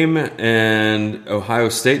Dame and Ohio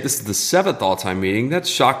State. This is the 7th all-time meeting. That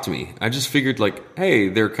shocked me. I just figured, hey,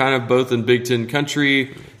 they're kind of both in Big Ten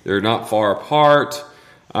country. They're not far apart.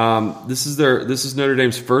 This is Notre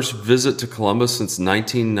Dame's first visit to Columbus since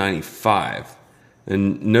 1995,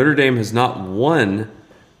 and Notre Dame has not won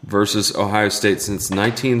versus Ohio State since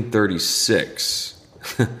 1936.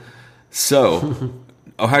 So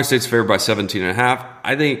Ohio State's favored by 17.5.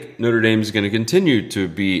 I think Notre Dame is going to continue to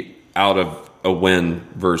be out of a win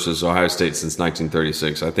versus Ohio State since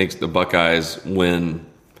 1936. I think the Buckeyes win,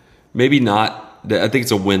 maybe not. I think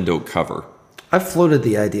it's a win, don't cover. I've floated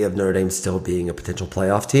the idea of Notre Dame still being a potential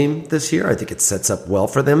playoff team this year. I think it sets up well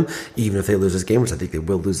for them, even if they lose this game, which I think they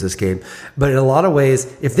will lose this game. But in a lot of ways,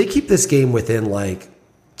 if they keep this game within like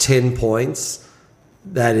 10 points,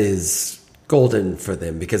 that is golden for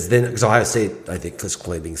them, because Ohio State, I think, is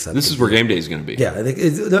claiming something. This is where game day is going to be. Yeah, I think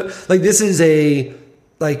this is a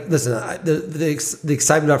listen. The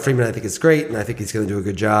excitement about Freeman, I think, is great, and I think he's going to do a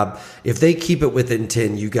good job. If they keep it within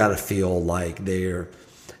 10, you got to feel like they're.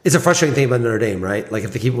 It's a frustrating thing about Notre Dame, right? Like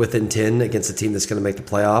if they keep it within 10 against a team that's going to make the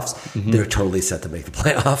playoffs, they're totally set to make the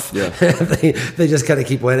playoff. Yeah. they just kind of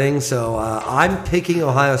keep winning. So I'm picking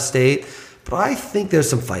Ohio State, but I think there's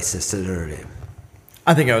some feistiness to Notre Dame.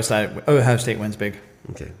 I think Ohio State wins big.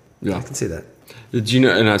 Okay. Yeah. I can see that. Did you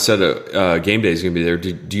know? And I said game day is going to be there.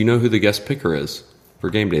 Do you know who the guest picker is for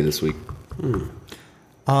game day this week?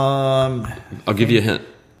 I'll give you a hint.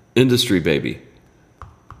 Industry baby.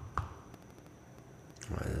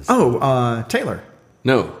 Taylor.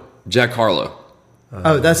 No, Jack Harlow.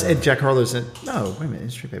 That's Jack Harlow's in. No, wait a minute,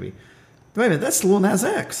 Industry Baby. Wait a minute, that's Lil Nas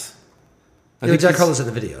X. Jack Harlow's in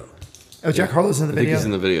the video. Oh, Jack Harlow's in the I think video. he's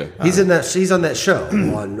in the video. He's in that. He's on that show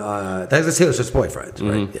on. That's Taylor Swift's boyfriend,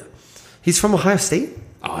 right? Yeah. He's from Ohio State.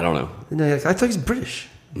 Oh, I don't know. No, I thought he's British.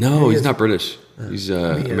 No, he's not British. He's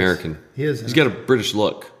American. He is. He's got a British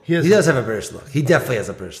look. He does have a British look. He definitely has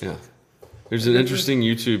a British look. Yeah. There's an interesting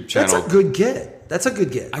YouTube channel. That's a good get. That's a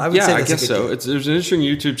good get. I guess so. There's an interesting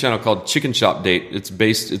YouTube channel called Chicken Shop Date. It's a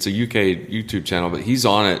UK YouTube channel, but he's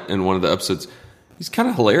on it in one of the episodes. He's kind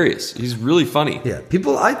of hilarious. He's really funny. Yeah,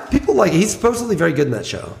 people like. He's supposedly very good in that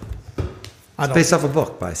show. It's based off a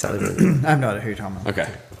book by Sally Rooney. I have no idea who you're talking about.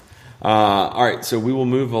 Okay. All right, so we will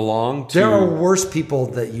move along to. There are worse people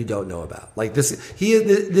that you don't know about. Like this.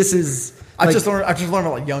 This is. I just learned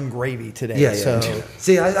about like Young Gravy today. Yeah. So.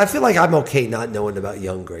 See, I feel like I'm okay not knowing about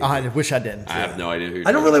Young Gravy. I wish I didn't. I have no idea who.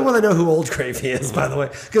 I don't really want to know who Old Gravy is, by the way,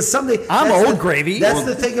 because someday I'm Old Gravy. That's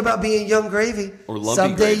the thing about being Young Gravy. Or Lumpy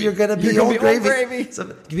someday Gravy. you're going to be Old Gravy.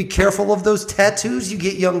 So you be careful of those tattoos. You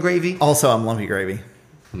get Young Gravy. Also, I'm Lumpy Gravy.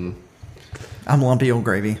 I'm Lumpy Old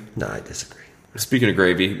Gravy. No, I disagree. Speaking of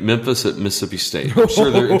gravy, Memphis at Mississippi State.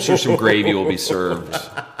 I'm sure some gravy will be served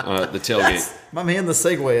at the tailgate. My man, the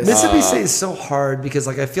segue is. Mississippi State is so hard because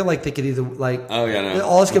I feel like they could either Oh yeah, no.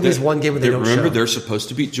 all it's going to be is one game where they don't remember show. they're supposed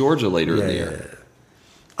to beat Georgia later in the year.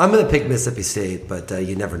 I'm going to pick Mississippi State, but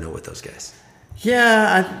you never know with those guys.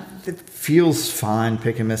 Yeah, it feels fine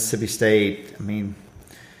picking Mississippi State. I mean,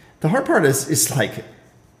 the hard part is if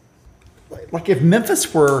Memphis,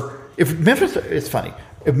 it's funny.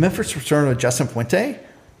 If Memphis were starting with Justin Fuente,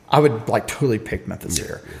 I would totally pick Memphis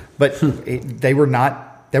here. But they were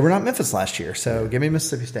not Memphis last year. So give me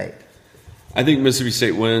Mississippi State. I think Mississippi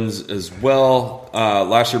State wins as well.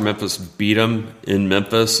 Last year, Memphis beat them in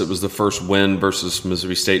Memphis. It was the first win versus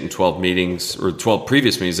Mississippi State in 12 meetings, or 12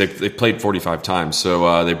 previous meetings. They played 45 times,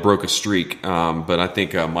 so they broke a streak. But I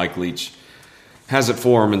think Mike Leach has it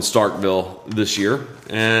for them in Starkville this year.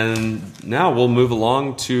 And now we'll move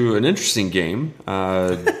along to an interesting game.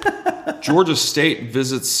 Georgia State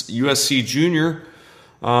visits USC Junior.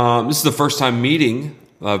 This is the first time meeting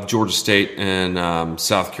of Georgia State and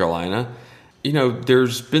South Carolina. You know,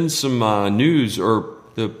 there's been some news, or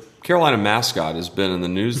the Carolina mascot has been in the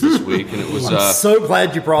news this week, and it was. I'm so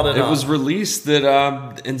glad you brought it up. It was released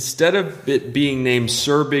that instead of it being named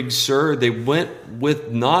Sir Big Sur, they went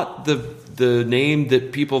with not the name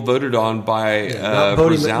that people voted on by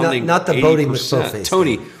resounding not the 80%. Bodie McSpoface.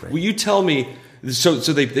 Tony, right. will you tell me? So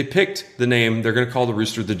they picked the name. They're going to call the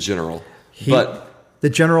rooster the General, but. The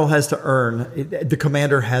general has to the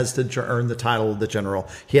commander has to earn the title of the general.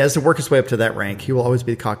 He has to work his way up to that rank. He will always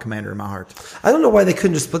be the cock commander in my heart. I don't know why they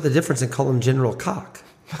couldn't just split the difference and call him General Cock.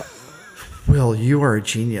 Will, you are a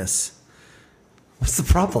genius. What's the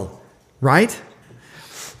problem? Right?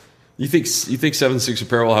 You think 7-6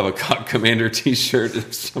 Apparel will have a cock commander T-shirt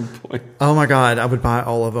at some point? Oh my God, I would buy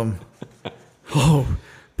all of them. Oh,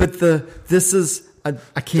 but this is I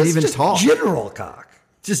can't even talk. General Cock.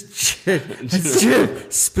 Just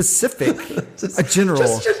specific. A general.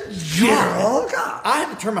 Just General Cock. I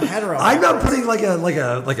have to turn my head around. I'm not putting like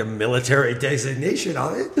a military designation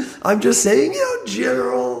on it. I'm just saying,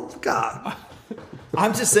 General Cock.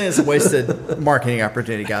 I'm just saying it's a wasted marketing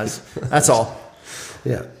opportunity, guys. That's all.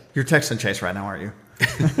 Yeah. You're texting Chase right now, aren't you?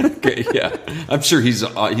 Okay, yeah, I'm sure he's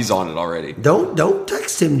on it already. Don't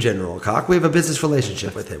text him General Cock. We have a business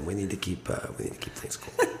relationship with him. We need to keep things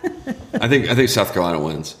cool. I think South Carolina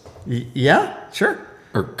wins, Yeah, sure.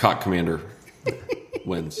 or cock commander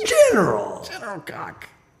wins. General Cock.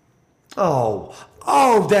 Oh,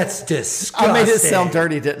 that's disgusting. I made it sound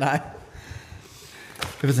dirty, didn't I?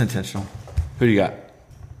 It was intentional. Who do you got?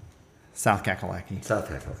 South Kakalaki. South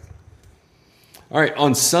Carolina. All right,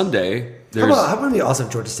 on Sunday, How there's... about it'd be awesome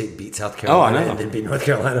if Georgia State beat South Carolina I know. and then beat North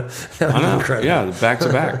Carolina? That would be incredible. Yeah, back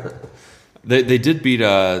to back. They did beat.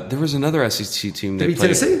 There was another SEC team they beat played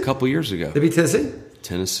Tennessee? a couple years ago. They beat Tennessee.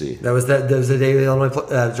 Tennessee. That was the day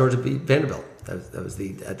Illinois Georgia beat Vanderbilt. That was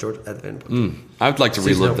the at Vanderbilt. I would like to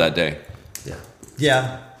Season relive opener. that day. Yeah.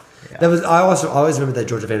 Yeah. That was. I always remember that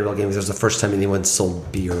Georgia Vanderbilt game because it was the first time anyone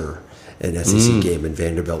sold beer in an SEC game, and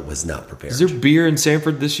Vanderbilt was not prepared. Is there beer in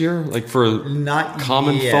Sanford this year? Like for Not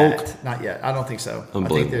common yet. folk? Not yet. I don't think so. I think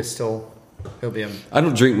Unbelievable. there's still it'll be. I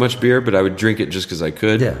don't drink much beer, but I would drink it just because I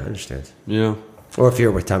could. Yeah, I understand. You know? Or if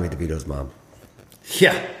you're with Tommy DeVito's mom,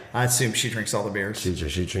 Yeah. I assume she drinks all the beers.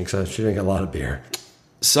 she drinks a lot of beer.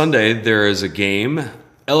 Sunday, there is a game.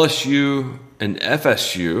 LSU and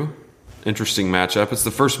FSU. Interesting matchup. It's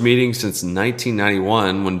the first meeting since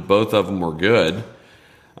 1991 when both of them were good.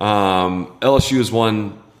 LSU has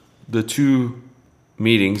won the two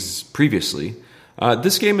meetings previously.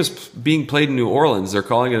 This game is being played in New Orleans. They're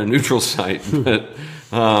calling it a neutral site. But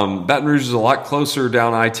Baton Rouge is a lot closer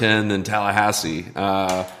down I-10 than Tallahassee.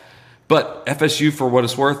 But FSU, for what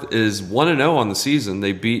it's worth, is 1-0 on the season.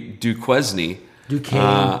 They beat Duquesne.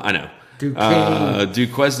 I know.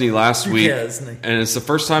 Duquesne last week. Duquesne. And it's the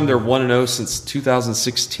first time they're 1-0 since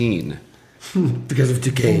 2016. Because of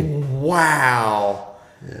Duquesne. Wow.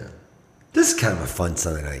 Yeah. This is kind of a fun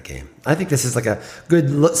Sunday night game. I think this is like a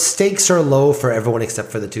good... Stakes are low for everyone except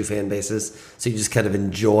for the two fan bases. So you just kind of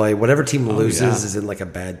enjoy... Whatever team loses is in like a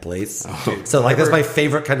bad place. So like that's my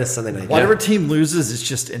favorite kind of Sunday night game. Whatever team loses is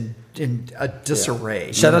just in a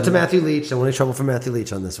disarray. Shout out to Matthew Leach. Don't want any trouble from Matthew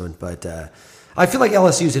Leach on this one. But I feel like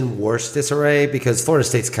LSU's in worse disarray because Florida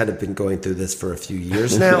State's kind of been going through this for a few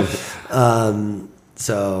years now.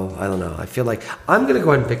 So I don't know. I feel like I'm going to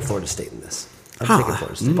go ahead and pick Florida State in this. I'm picking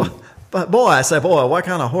Florida State. But boy, I say, boy, what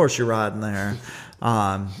kind of horse you riding there?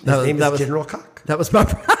 His name is General Cock. That was my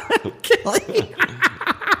pride, Kelly.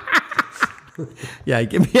 Yeah,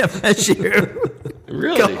 give me FSU.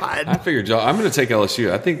 Really? God. I figured I'm going to take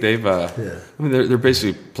LSU. I think they've. I mean, they're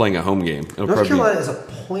basically playing a home game. It'll North probably Carolina is a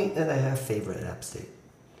 1.5 favorite at App State.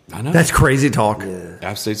 I know. That's crazy talk. Yeah.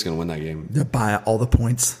 App State's going to win that game. To buy all the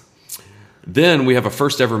points. Then we have a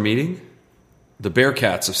first ever meeting. The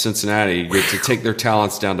Bearcats of Cincinnati get to take their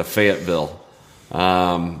talents down to Fayetteville.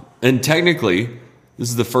 And technically, this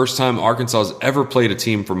is the first time Arkansas has ever played a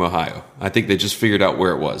team from Ohio. I think they just figured out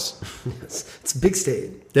where it was. It's a big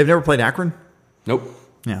state. They've never played Akron? Nope.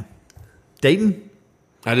 Yeah. Dayton?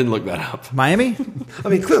 I didn't look that up. Miami? I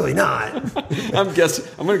mean, clearly not. I'm guessing.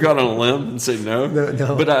 I'm going to go out on a limb and say no.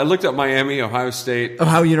 No. But I looked up Miami, Ohio State,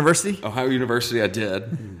 Ohio University? Ohio University. I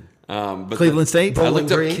did. But Cleveland State? I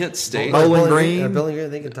looked up Green. Kent State. Bowling Green? Bowling Green, I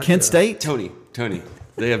think Kentucky. Kent State? Tony.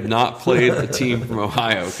 They have not played a team from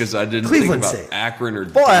Ohio because I didn't Cleveland think about State. Akron or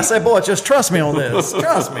Boy, I say, boy, just trust me on this.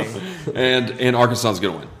 Trust me. and Arkansas is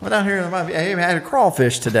going to win. Went out here and I even had a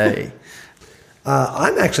crawfish today.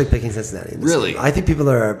 I'm actually picking Cincinnati. In this Really? game. I think people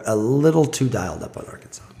are a little too dialed up on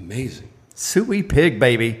Arkansas. Amazing. Suey pig,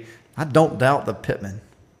 baby. I don't doubt the Pittman.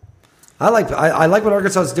 I like what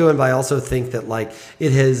Arkansas is doing, but I also think that like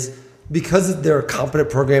it has because they're a competent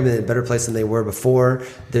program and in a better place than they were before.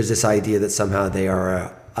 There's this idea that somehow they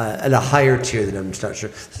are at a higher tier than I'm just not sure.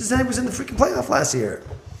 Cincinnati was in the freaking playoff last year.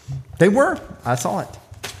 They were. I saw it.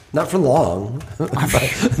 Not for long, but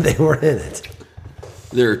they were in it.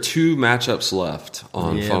 There are two matchups left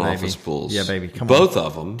on Yeah, Front baby. Office Pools. Yeah, baby. Come on. Both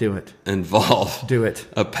of them Do it. involve Do it.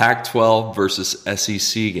 a Pac-12 versus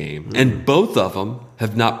SEC game. Mm-hmm. And both of them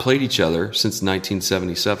have not played each other since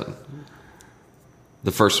 1977.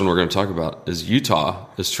 The first one we're going to talk about is Utah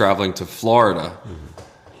is traveling to Florida.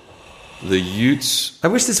 The Utes... I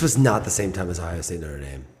wish this was not the same time as Ohio State Notre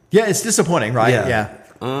Dame. Yeah, it's disappointing, right? Yeah.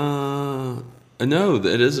 No,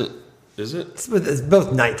 it isn't. Is it? It's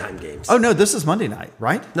both nighttime games. Oh, no, this is Monday night,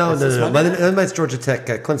 right? No. This is Monday night? That night's Georgia Tech,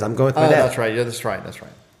 Clemson. I'm going with my Oh, dad. that's right. Yeah, that's right. That's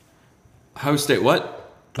right. Ohio State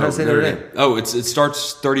what? Ohio State Notre Dame. Oh, it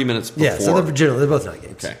starts 30 minutes before. Yeah, so they're both night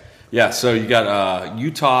games. Okay. Yeah, so you got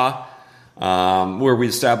Utah, where we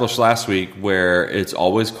established last week, where it's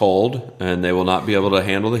always cold and they will not be able to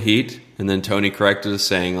handle the heat. And then Tony corrected us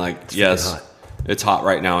saying, like, yes, hot. it's hot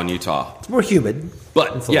right now in Utah. It's more humid.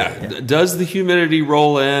 But, does the humidity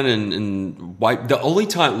roll in and wipe? The only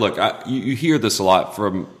time, look, you hear this a lot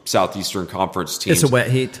from Southeastern Conference teams. It's a wet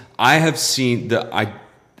heat. I have seen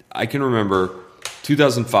I can remember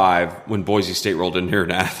 2005 when Boise State rolled in here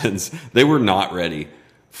in Athens. They were not ready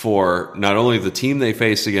for not only the team they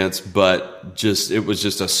faced against, but it was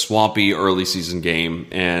just a swampy early season game,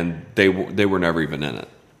 and they were never even in it.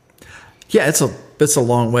 Yeah, it's a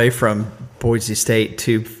long way from Boise State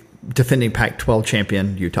to defending Pac-12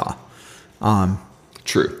 champion Utah.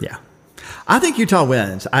 True. Yeah. I think Utah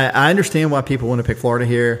wins. I understand why people want to pick Florida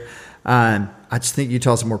here. I just think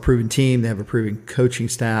Utah's a more proven team. They have a proven coaching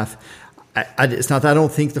staff. It's not that I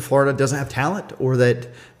don't think that Florida doesn't have talent or that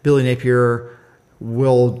Billy Napier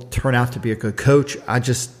will turn out to be a good coach. I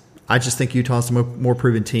just think Utah's a more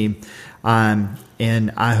proven team.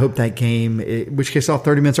 And I hope that game, which kicks off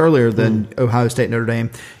 30 minutes earlier than Ohio State Notre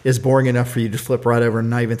Dame, is boring enough for you to flip right over and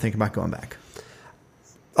not even think about going back.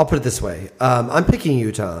 I'll put it this way. I'm picking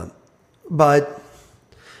Utah, but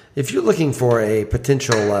if you're looking for a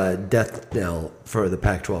potential death knell for the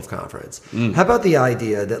Pac-12 conference, how about the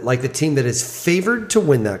idea that like the team that is favored to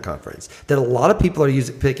win that conference, that a lot of people are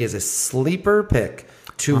picking as a sleeper pick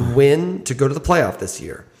to win, to go to the playoff this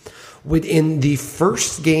year, within the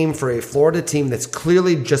first game for a Florida team that's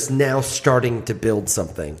clearly just now starting to build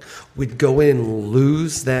something, would go in and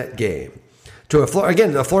lose that game to a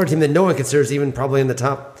Florida team that no one considers even probably in the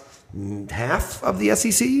top half of the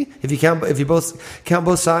SEC, if you both count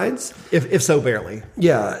both sides, if so barely.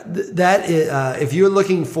 Yeah, that is, if you're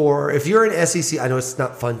an SEC, I know it's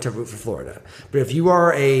not fun to root for Florida, but if you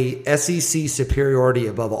are a SEC superiority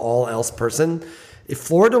above all else person, if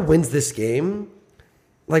Florida wins this game,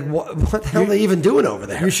 like what the hell are they even doing over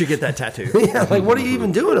there? You should get that tattoo. Yeah, like what are you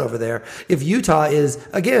even doing over there? If Utah is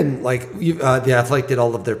again like the Athletic did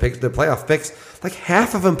all of their picks, their playoff picks, like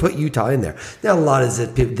half of them put Utah in there. Now a lot is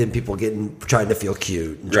it then people trying to feel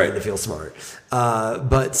cute and trying to feel smart,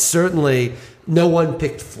 but certainly no one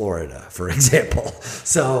picked Florida, for example.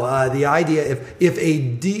 So the idea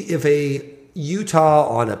if a Utah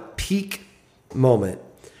on a peak moment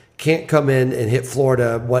can't come in and hit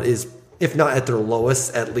Florida, what is, if not at their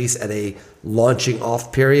lowest, at least at a launching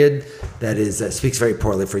off period, that speaks very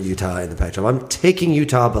poorly for Utah in the Pac-12. I'm taking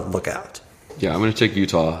Utah, but look out. Yeah, I'm going to take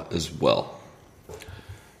Utah as well.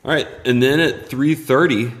 All right, and then at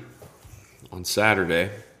 3:30 on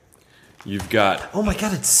Saturday, you've got... Oh my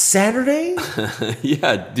God, it's Saturday?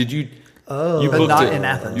 Yeah, did you... Oh, you but booked not it. in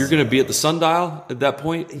Athens. You're going to be at the Sundial at that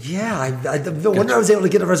point? Yeah, I wonder I was able to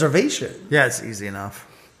get a reservation. Yeah, it's easy enough.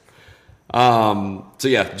 So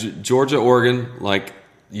yeah, Georgia, Oregon, like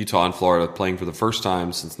Utah and Florida, playing for the first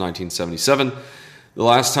time since 1977. The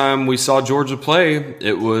last time we saw Georgia play,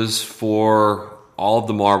 it was for all of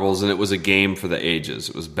the marbles, and it was a game for the ages.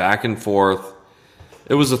 It was back and forth.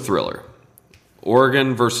 It was a thriller.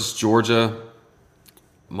 Oregon versus Georgia.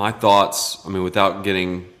 My thoughts, I mean, without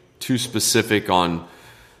getting too specific on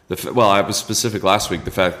I was specific last week.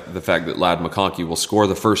 The fact that Ladd McConkey will score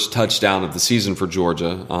the first touchdown of the season for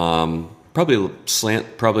Georgia. Probably a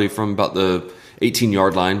slant, probably from about the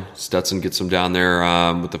 18-yard line. Stetson gets him down there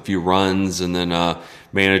with a few runs, and then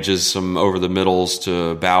manages some over the middles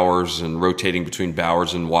to Bowers and rotating between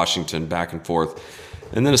Bowers and Washington back and forth,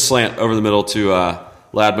 and then a slant over the middle to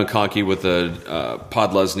Ladd McConkey with a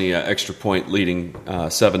Podlesny extra point leading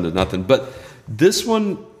 7-0. But this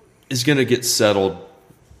one is going to get settled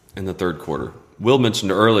in the third quarter. Will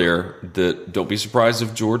mentioned earlier that don't be surprised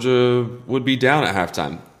if Georgia would be down at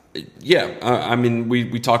halftime. Yeah, I mean,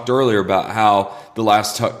 we talked earlier about how the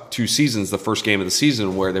last two seasons, the first game of the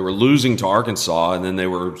season, where they were losing to Arkansas, and then they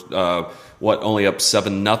were, only up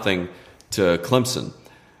 7-0 to Clemson.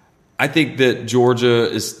 I think that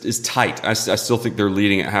Georgia is tight. I still think they're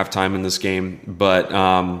leading at halftime in this game, but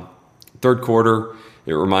third quarter,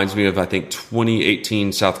 it reminds me of, I think,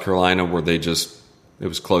 2018 South Carolina, where it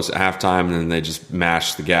was close at halftime, and then they just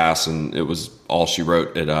mashed the gas, and it was all she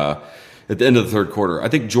wrote at the end of the third quarter. I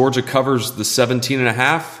think Georgia covers the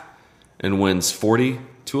 17.5 and wins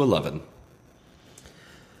 40-11.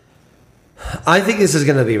 I think this is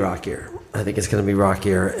going to be rockier.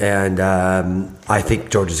 And I think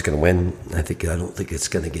Georgia's going to win. I don't think it's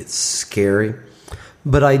going to get scary,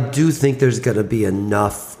 but I do think there's going to be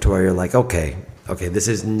enough to where you're like, okay, this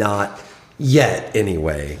is not yet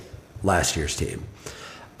anyway last year's team.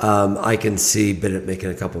 I can see Bennett making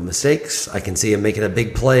a couple mistakes. I can see him making a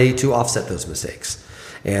big play to offset those mistakes,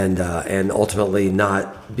 and ultimately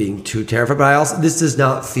not being too terrified. But this does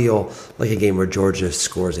not feel like a game where Georgia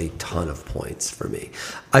scores a ton of points for me.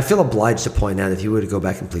 I feel obliged to point out, if you were to go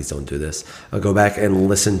back, and please don't do this, go back and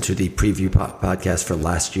listen to the preview podcast for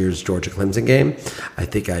last year's Georgia-Clemson game. I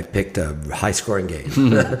think I picked a high-scoring game,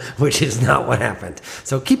 which is not what happened.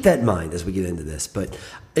 So keep that in mind as we get into this. But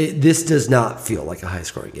this does not feel like a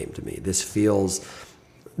high-scoring game to me. This feels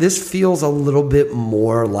this feels a little bit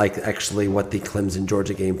more like actually what the Clemson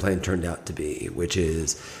Georgia game plan turned out to be, which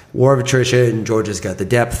is war of attrition. Georgia's got the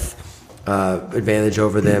depth advantage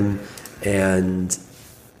over them, and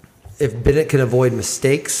if Bennett can avoid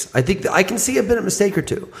mistakes, I think I can see a Bennett mistake or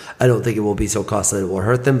two. I don't think it will be so costly that it will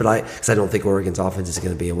hurt them, because I don't think Oregon's offense is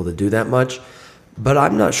going to be able to do that much. But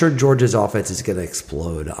I'm not sure Georgia's offense is going to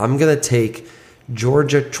explode. I'm going to take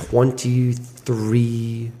Georgia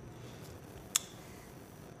 23,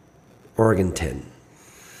 Oregon 10.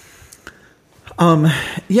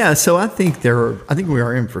 Yeah, so I think we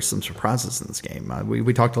are in for some surprises in this game.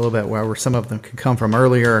 We talked a little bit where some of them could come from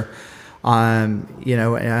earlier. And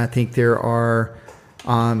I think there are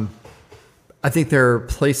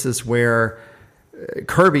places where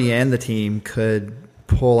Kirby and the team could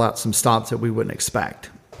pull out some stops that we wouldn't expect.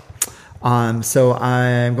 So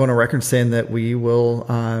I'm going to record saying that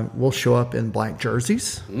we'll show up in black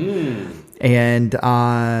jerseys, and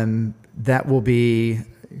that will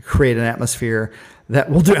create an atmosphere that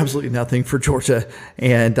will do absolutely nothing for Georgia,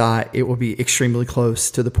 and it will be extremely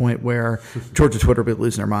close to the point where Georgia Twitter will be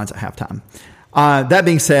losing their minds at halftime. That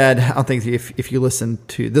being said, I think if you listen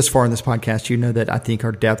to this far in this podcast, you know that I think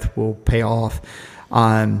our depth will pay off.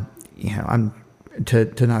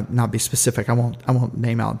 To not be specific, I won't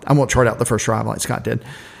chart out the first drive like Scott did,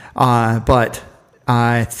 but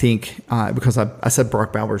I think because I said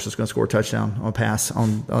Brock Bowers is going to score a touchdown on a pass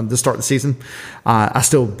on the start of the season, I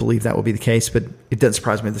still believe that will be the case. But it doesn't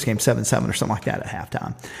surprise me if this game's 7-7 or something like that at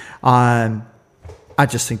halftime. I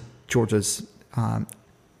just think Georgia's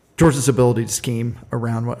ability to scheme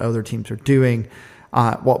around what other teams are doing,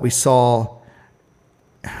 what we saw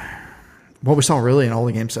really in all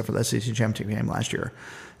the games except for that SEC championship game last year.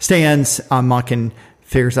 Stands, Monken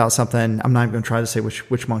figures out something. I'm not even going to try to say which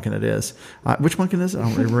Monken it is. Which Monken is it? I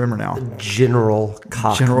don't really remember now. General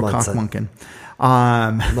Cock Monken.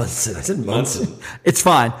 Munson. I said Munson. It's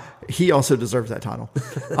fine. He also deserves that title.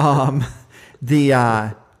 I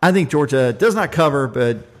think Georgia does not cover,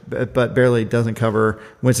 but barely doesn't cover.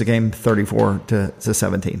 Wins the game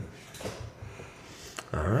 34-17.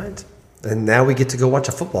 All right. And now we get to go watch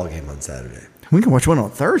a football game on Saturday. We can watch one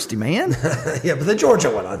on Thursday, man. Yeah, but the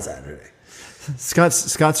Georgia one on Saturday.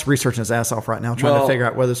 Scott's researching his ass off right now, trying to figure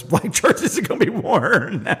out whether black jerseys are going to be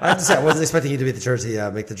worn. I wasn't expecting you to be the jersey,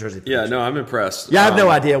 make the jersey. Yeah, no, I'm impressed. Yeah, I have no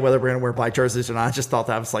idea whether we're going to wear black jerseys or not. I just thought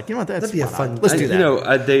that. I was like, you know what, that'd be a fun. Let's do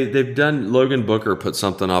that. They've done. Logan Booker put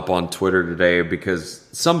something up on Twitter today because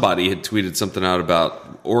somebody had tweeted something out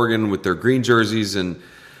about Oregon with their green jerseys and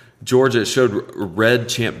Georgia showed a red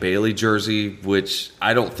Champ Bailey jersey, which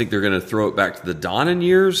I don't think they're going to throw it back to the Donnan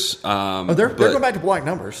years. They're going back to black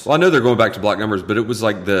numbers. Well, I know they're going back to black numbers, but it was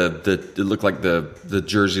like it looked like the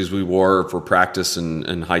jerseys we wore for practice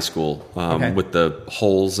in high school with the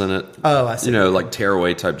holes in it. Oh, I see. Like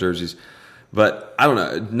tearaway type jerseys. But I don't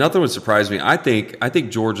know. Nothing would surprise me. I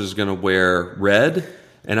think Georgia's going to wear red.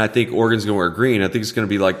 And I think Oregon's going to wear green. I think it's going to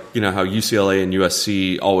be like, how UCLA and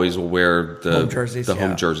USC always will wear the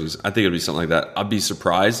home jerseys. I think it'll be something like that. I'll be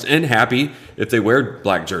surprised and happy if they wear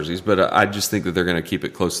black jerseys, but I just think that they're going to keep it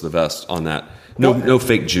close to the vest on that. No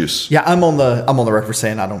fake juice. Yeah, I'm on the record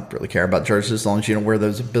saying I don't really care about jerseys as long as you don't wear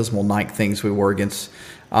those abysmal Nike things we wore against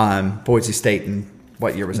Boise State and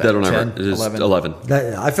what year was that? That'll 10, never. 11.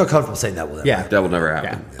 I feel comfortable saying that will never. Yeah, that will never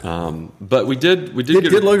happen. Yeah. But we did.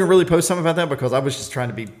 Did Logan really post something about that? Because I was just trying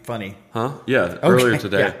to be funny. Huh? Yeah. Okay. Earlier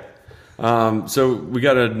today. Yeah. So we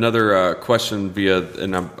got another question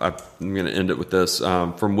and I'm going to end it with this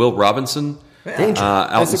from Will Robinson. Out in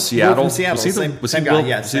Seattle. Was he guy?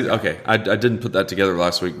 Yeah. Okay. I didn't put that together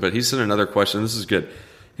last week, but he sent another question. This is good.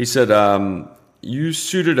 He said. You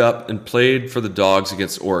suited up and played for the Dogs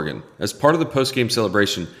against Oregon. As part of the post-game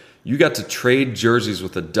celebration, you got to trade jerseys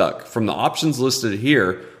with a Duck. From the options listed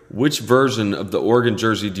here, which version of the Oregon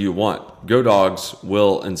jersey do you want? Go Dogs,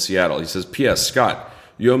 Will, and Seattle. He says, P.S. Scott,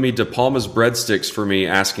 you owe me De Palma's breadsticks for me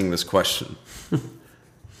asking this question.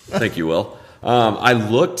 Thank you, Will. I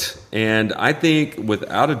looked, and I think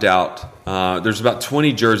without a doubt, there's about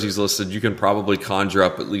 20 jerseys listed. You can probably conjure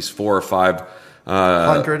up at least 4 or 5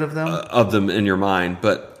 100 of them in your mind,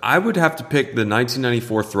 but I would have to pick the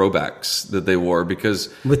 1994 throwbacks that they wore because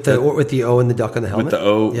with the O and the duck on the helmet, with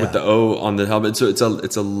the O on the helmet. So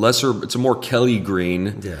it's a more Kelly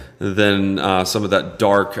green than some of that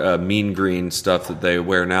dark mean green stuff that they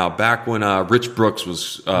wear now. Back when Rich Brooks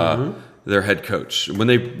was their head coach, when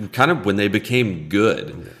they became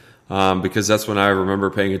good, because that's when I remember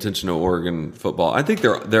paying attention to Oregon football. I think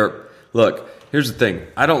they're look. Here's the thing.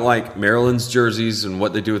 I don't like Maryland's jerseys and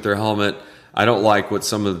what they do with their helmet. I don't like what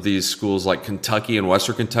some of these schools like Kentucky and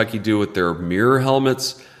Western Kentucky do with their mirror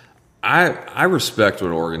helmets. I respect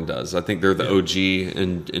what Oregon does. I think they're the OG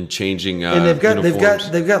in changing. And they've uniforms.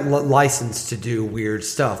 got license to do weird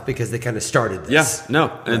stuff because they kind of started this. Yeah,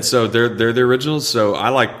 no, and so they're the originals. So I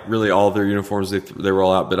like really all of their uniforms they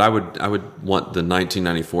roll out, but I would want the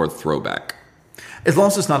 1994 throwback. As long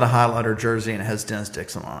as it's not a highlighter jersey and it has Dennis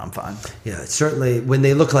Dixon on, I'm fine. Yeah, certainly when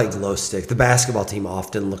they look like glow stick. The basketball team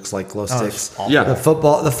often looks like glow sticks. Yeah. The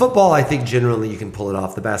football, I think generally you can pull it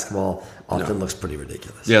off. The basketball often looks pretty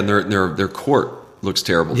ridiculous. Yeah, and their court looks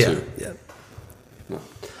terrible too. Yeah. All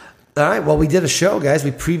right, well, we did a show, guys.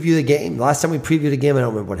 We previewed the game. Last time we previewed a game, I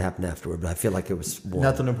don't remember what happened afterward, but I feel like it was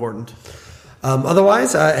Nothing important.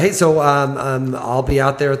 Otherwise, hey, so I'll be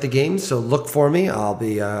out there at the game, so look for me. I'll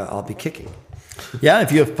be kicking. Yeah,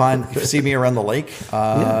 if you see me around the lake,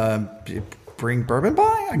 bring bourbon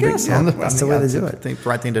by, I guess. That's the way to do it. I think the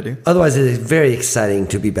right thing to do. Otherwise, it is very exciting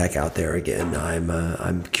to be back out there again.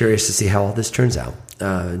 I'm curious to see how all this turns out.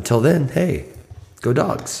 Until then, hey, go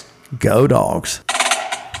Dogs. Go Dogs.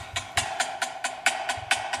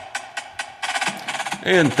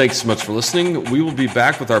 And thanks so much for listening. We will be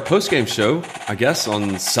back with our post-game show, I guess,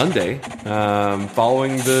 on Sunday,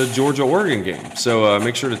 following the Georgia-Oregon game. So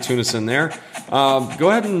make sure to tune us in there. Go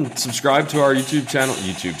ahead and subscribe to our YouTube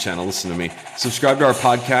channel. Listen to me. Subscribe to our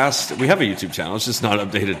podcast. We have a YouTube channel. It's just not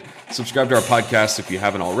updated. Subscribe to our podcast if you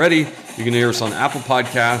haven't already. You can hear us on Apple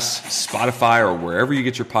Podcasts, Spotify, or wherever you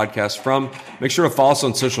get your podcasts from. Make sure to follow us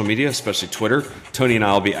on social media, especially Twitter. Tony and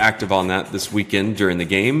I will be active on that this weekend during the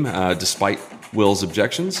game, despite Will's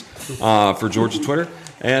objections for Georgia Twitter.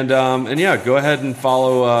 And yeah, go ahead and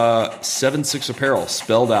follow 76 Apparel,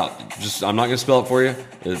 spelled out. I'm not going to spell it for you.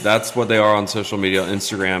 That's what they are on social media,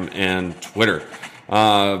 Instagram and Twitter.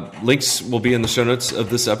 Links will be in the show notes of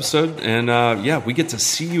this episode. And yeah, we get to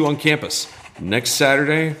see you on campus next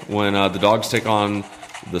Saturday when the Dogs take on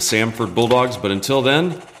the Samford Bulldogs. But until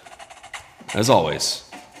then, as always,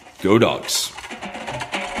 go Dogs.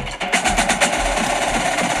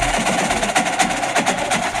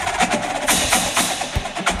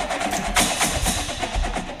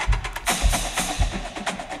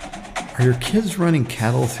 Are your kids running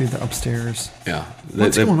cattle through the upstairs? Yeah.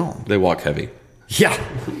 What's going on? They walk heavy. Yeah.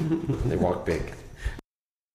 They walk big.